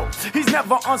 Yo, he's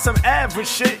never on some average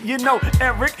shit. You know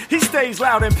Eric, he stays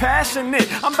loud and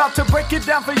passionate. I'm about to break it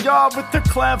down for y'all with the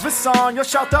clever song. Yo,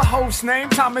 shout the host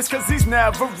named Thomas, cause he's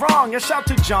never wrong. Yo, shout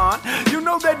to John, you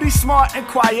know that he's smart and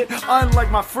quiet,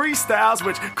 unlike my freestyles,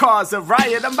 which cause a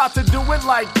riot. I'm about to do it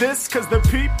like this, cause the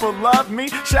people love me.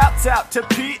 Shouts out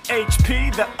to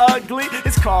PHP, the ugly.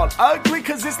 It's called ugly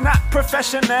cause it's not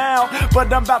professional,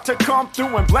 but I'm about to come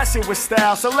through and bless it with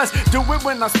style. So let's do it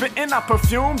when I'm spitting, I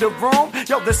perfume the room.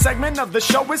 Yo, the segment of the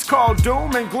show is called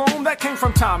Doom and Gloom. That came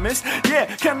from Thomas. Yeah,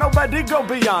 can nobody go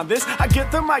beyond this? I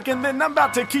get the mic and then I'm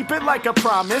about to keep it like a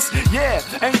promise. Yeah,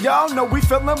 and y'all know we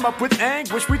fill them up with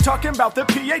anguish. We talking about the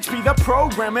PHP, the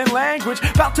programming language.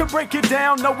 About to break it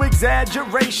down, no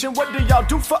exaggeration. What do y'all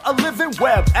do for a living?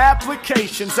 Web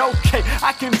applications. Okay,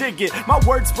 I can dig it. My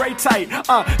words spray tight.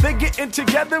 They getting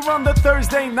together on the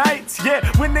Thursday nights. Yeah,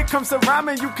 when it comes to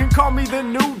rhyming, you can call me the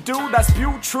new dude. I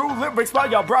spew true lyrics while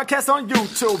y'all broadcast on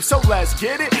YouTube. So let's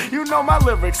get it. You know my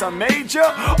lyrics are major.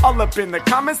 All up in the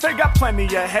comments, they got plenty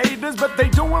of haters, but they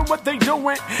doing what they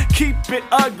doing. Keep it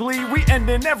ugly. We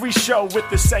ending every show with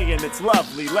the saying it's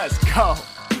lovely. Let's go.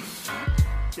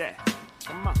 Yeah,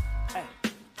 come on.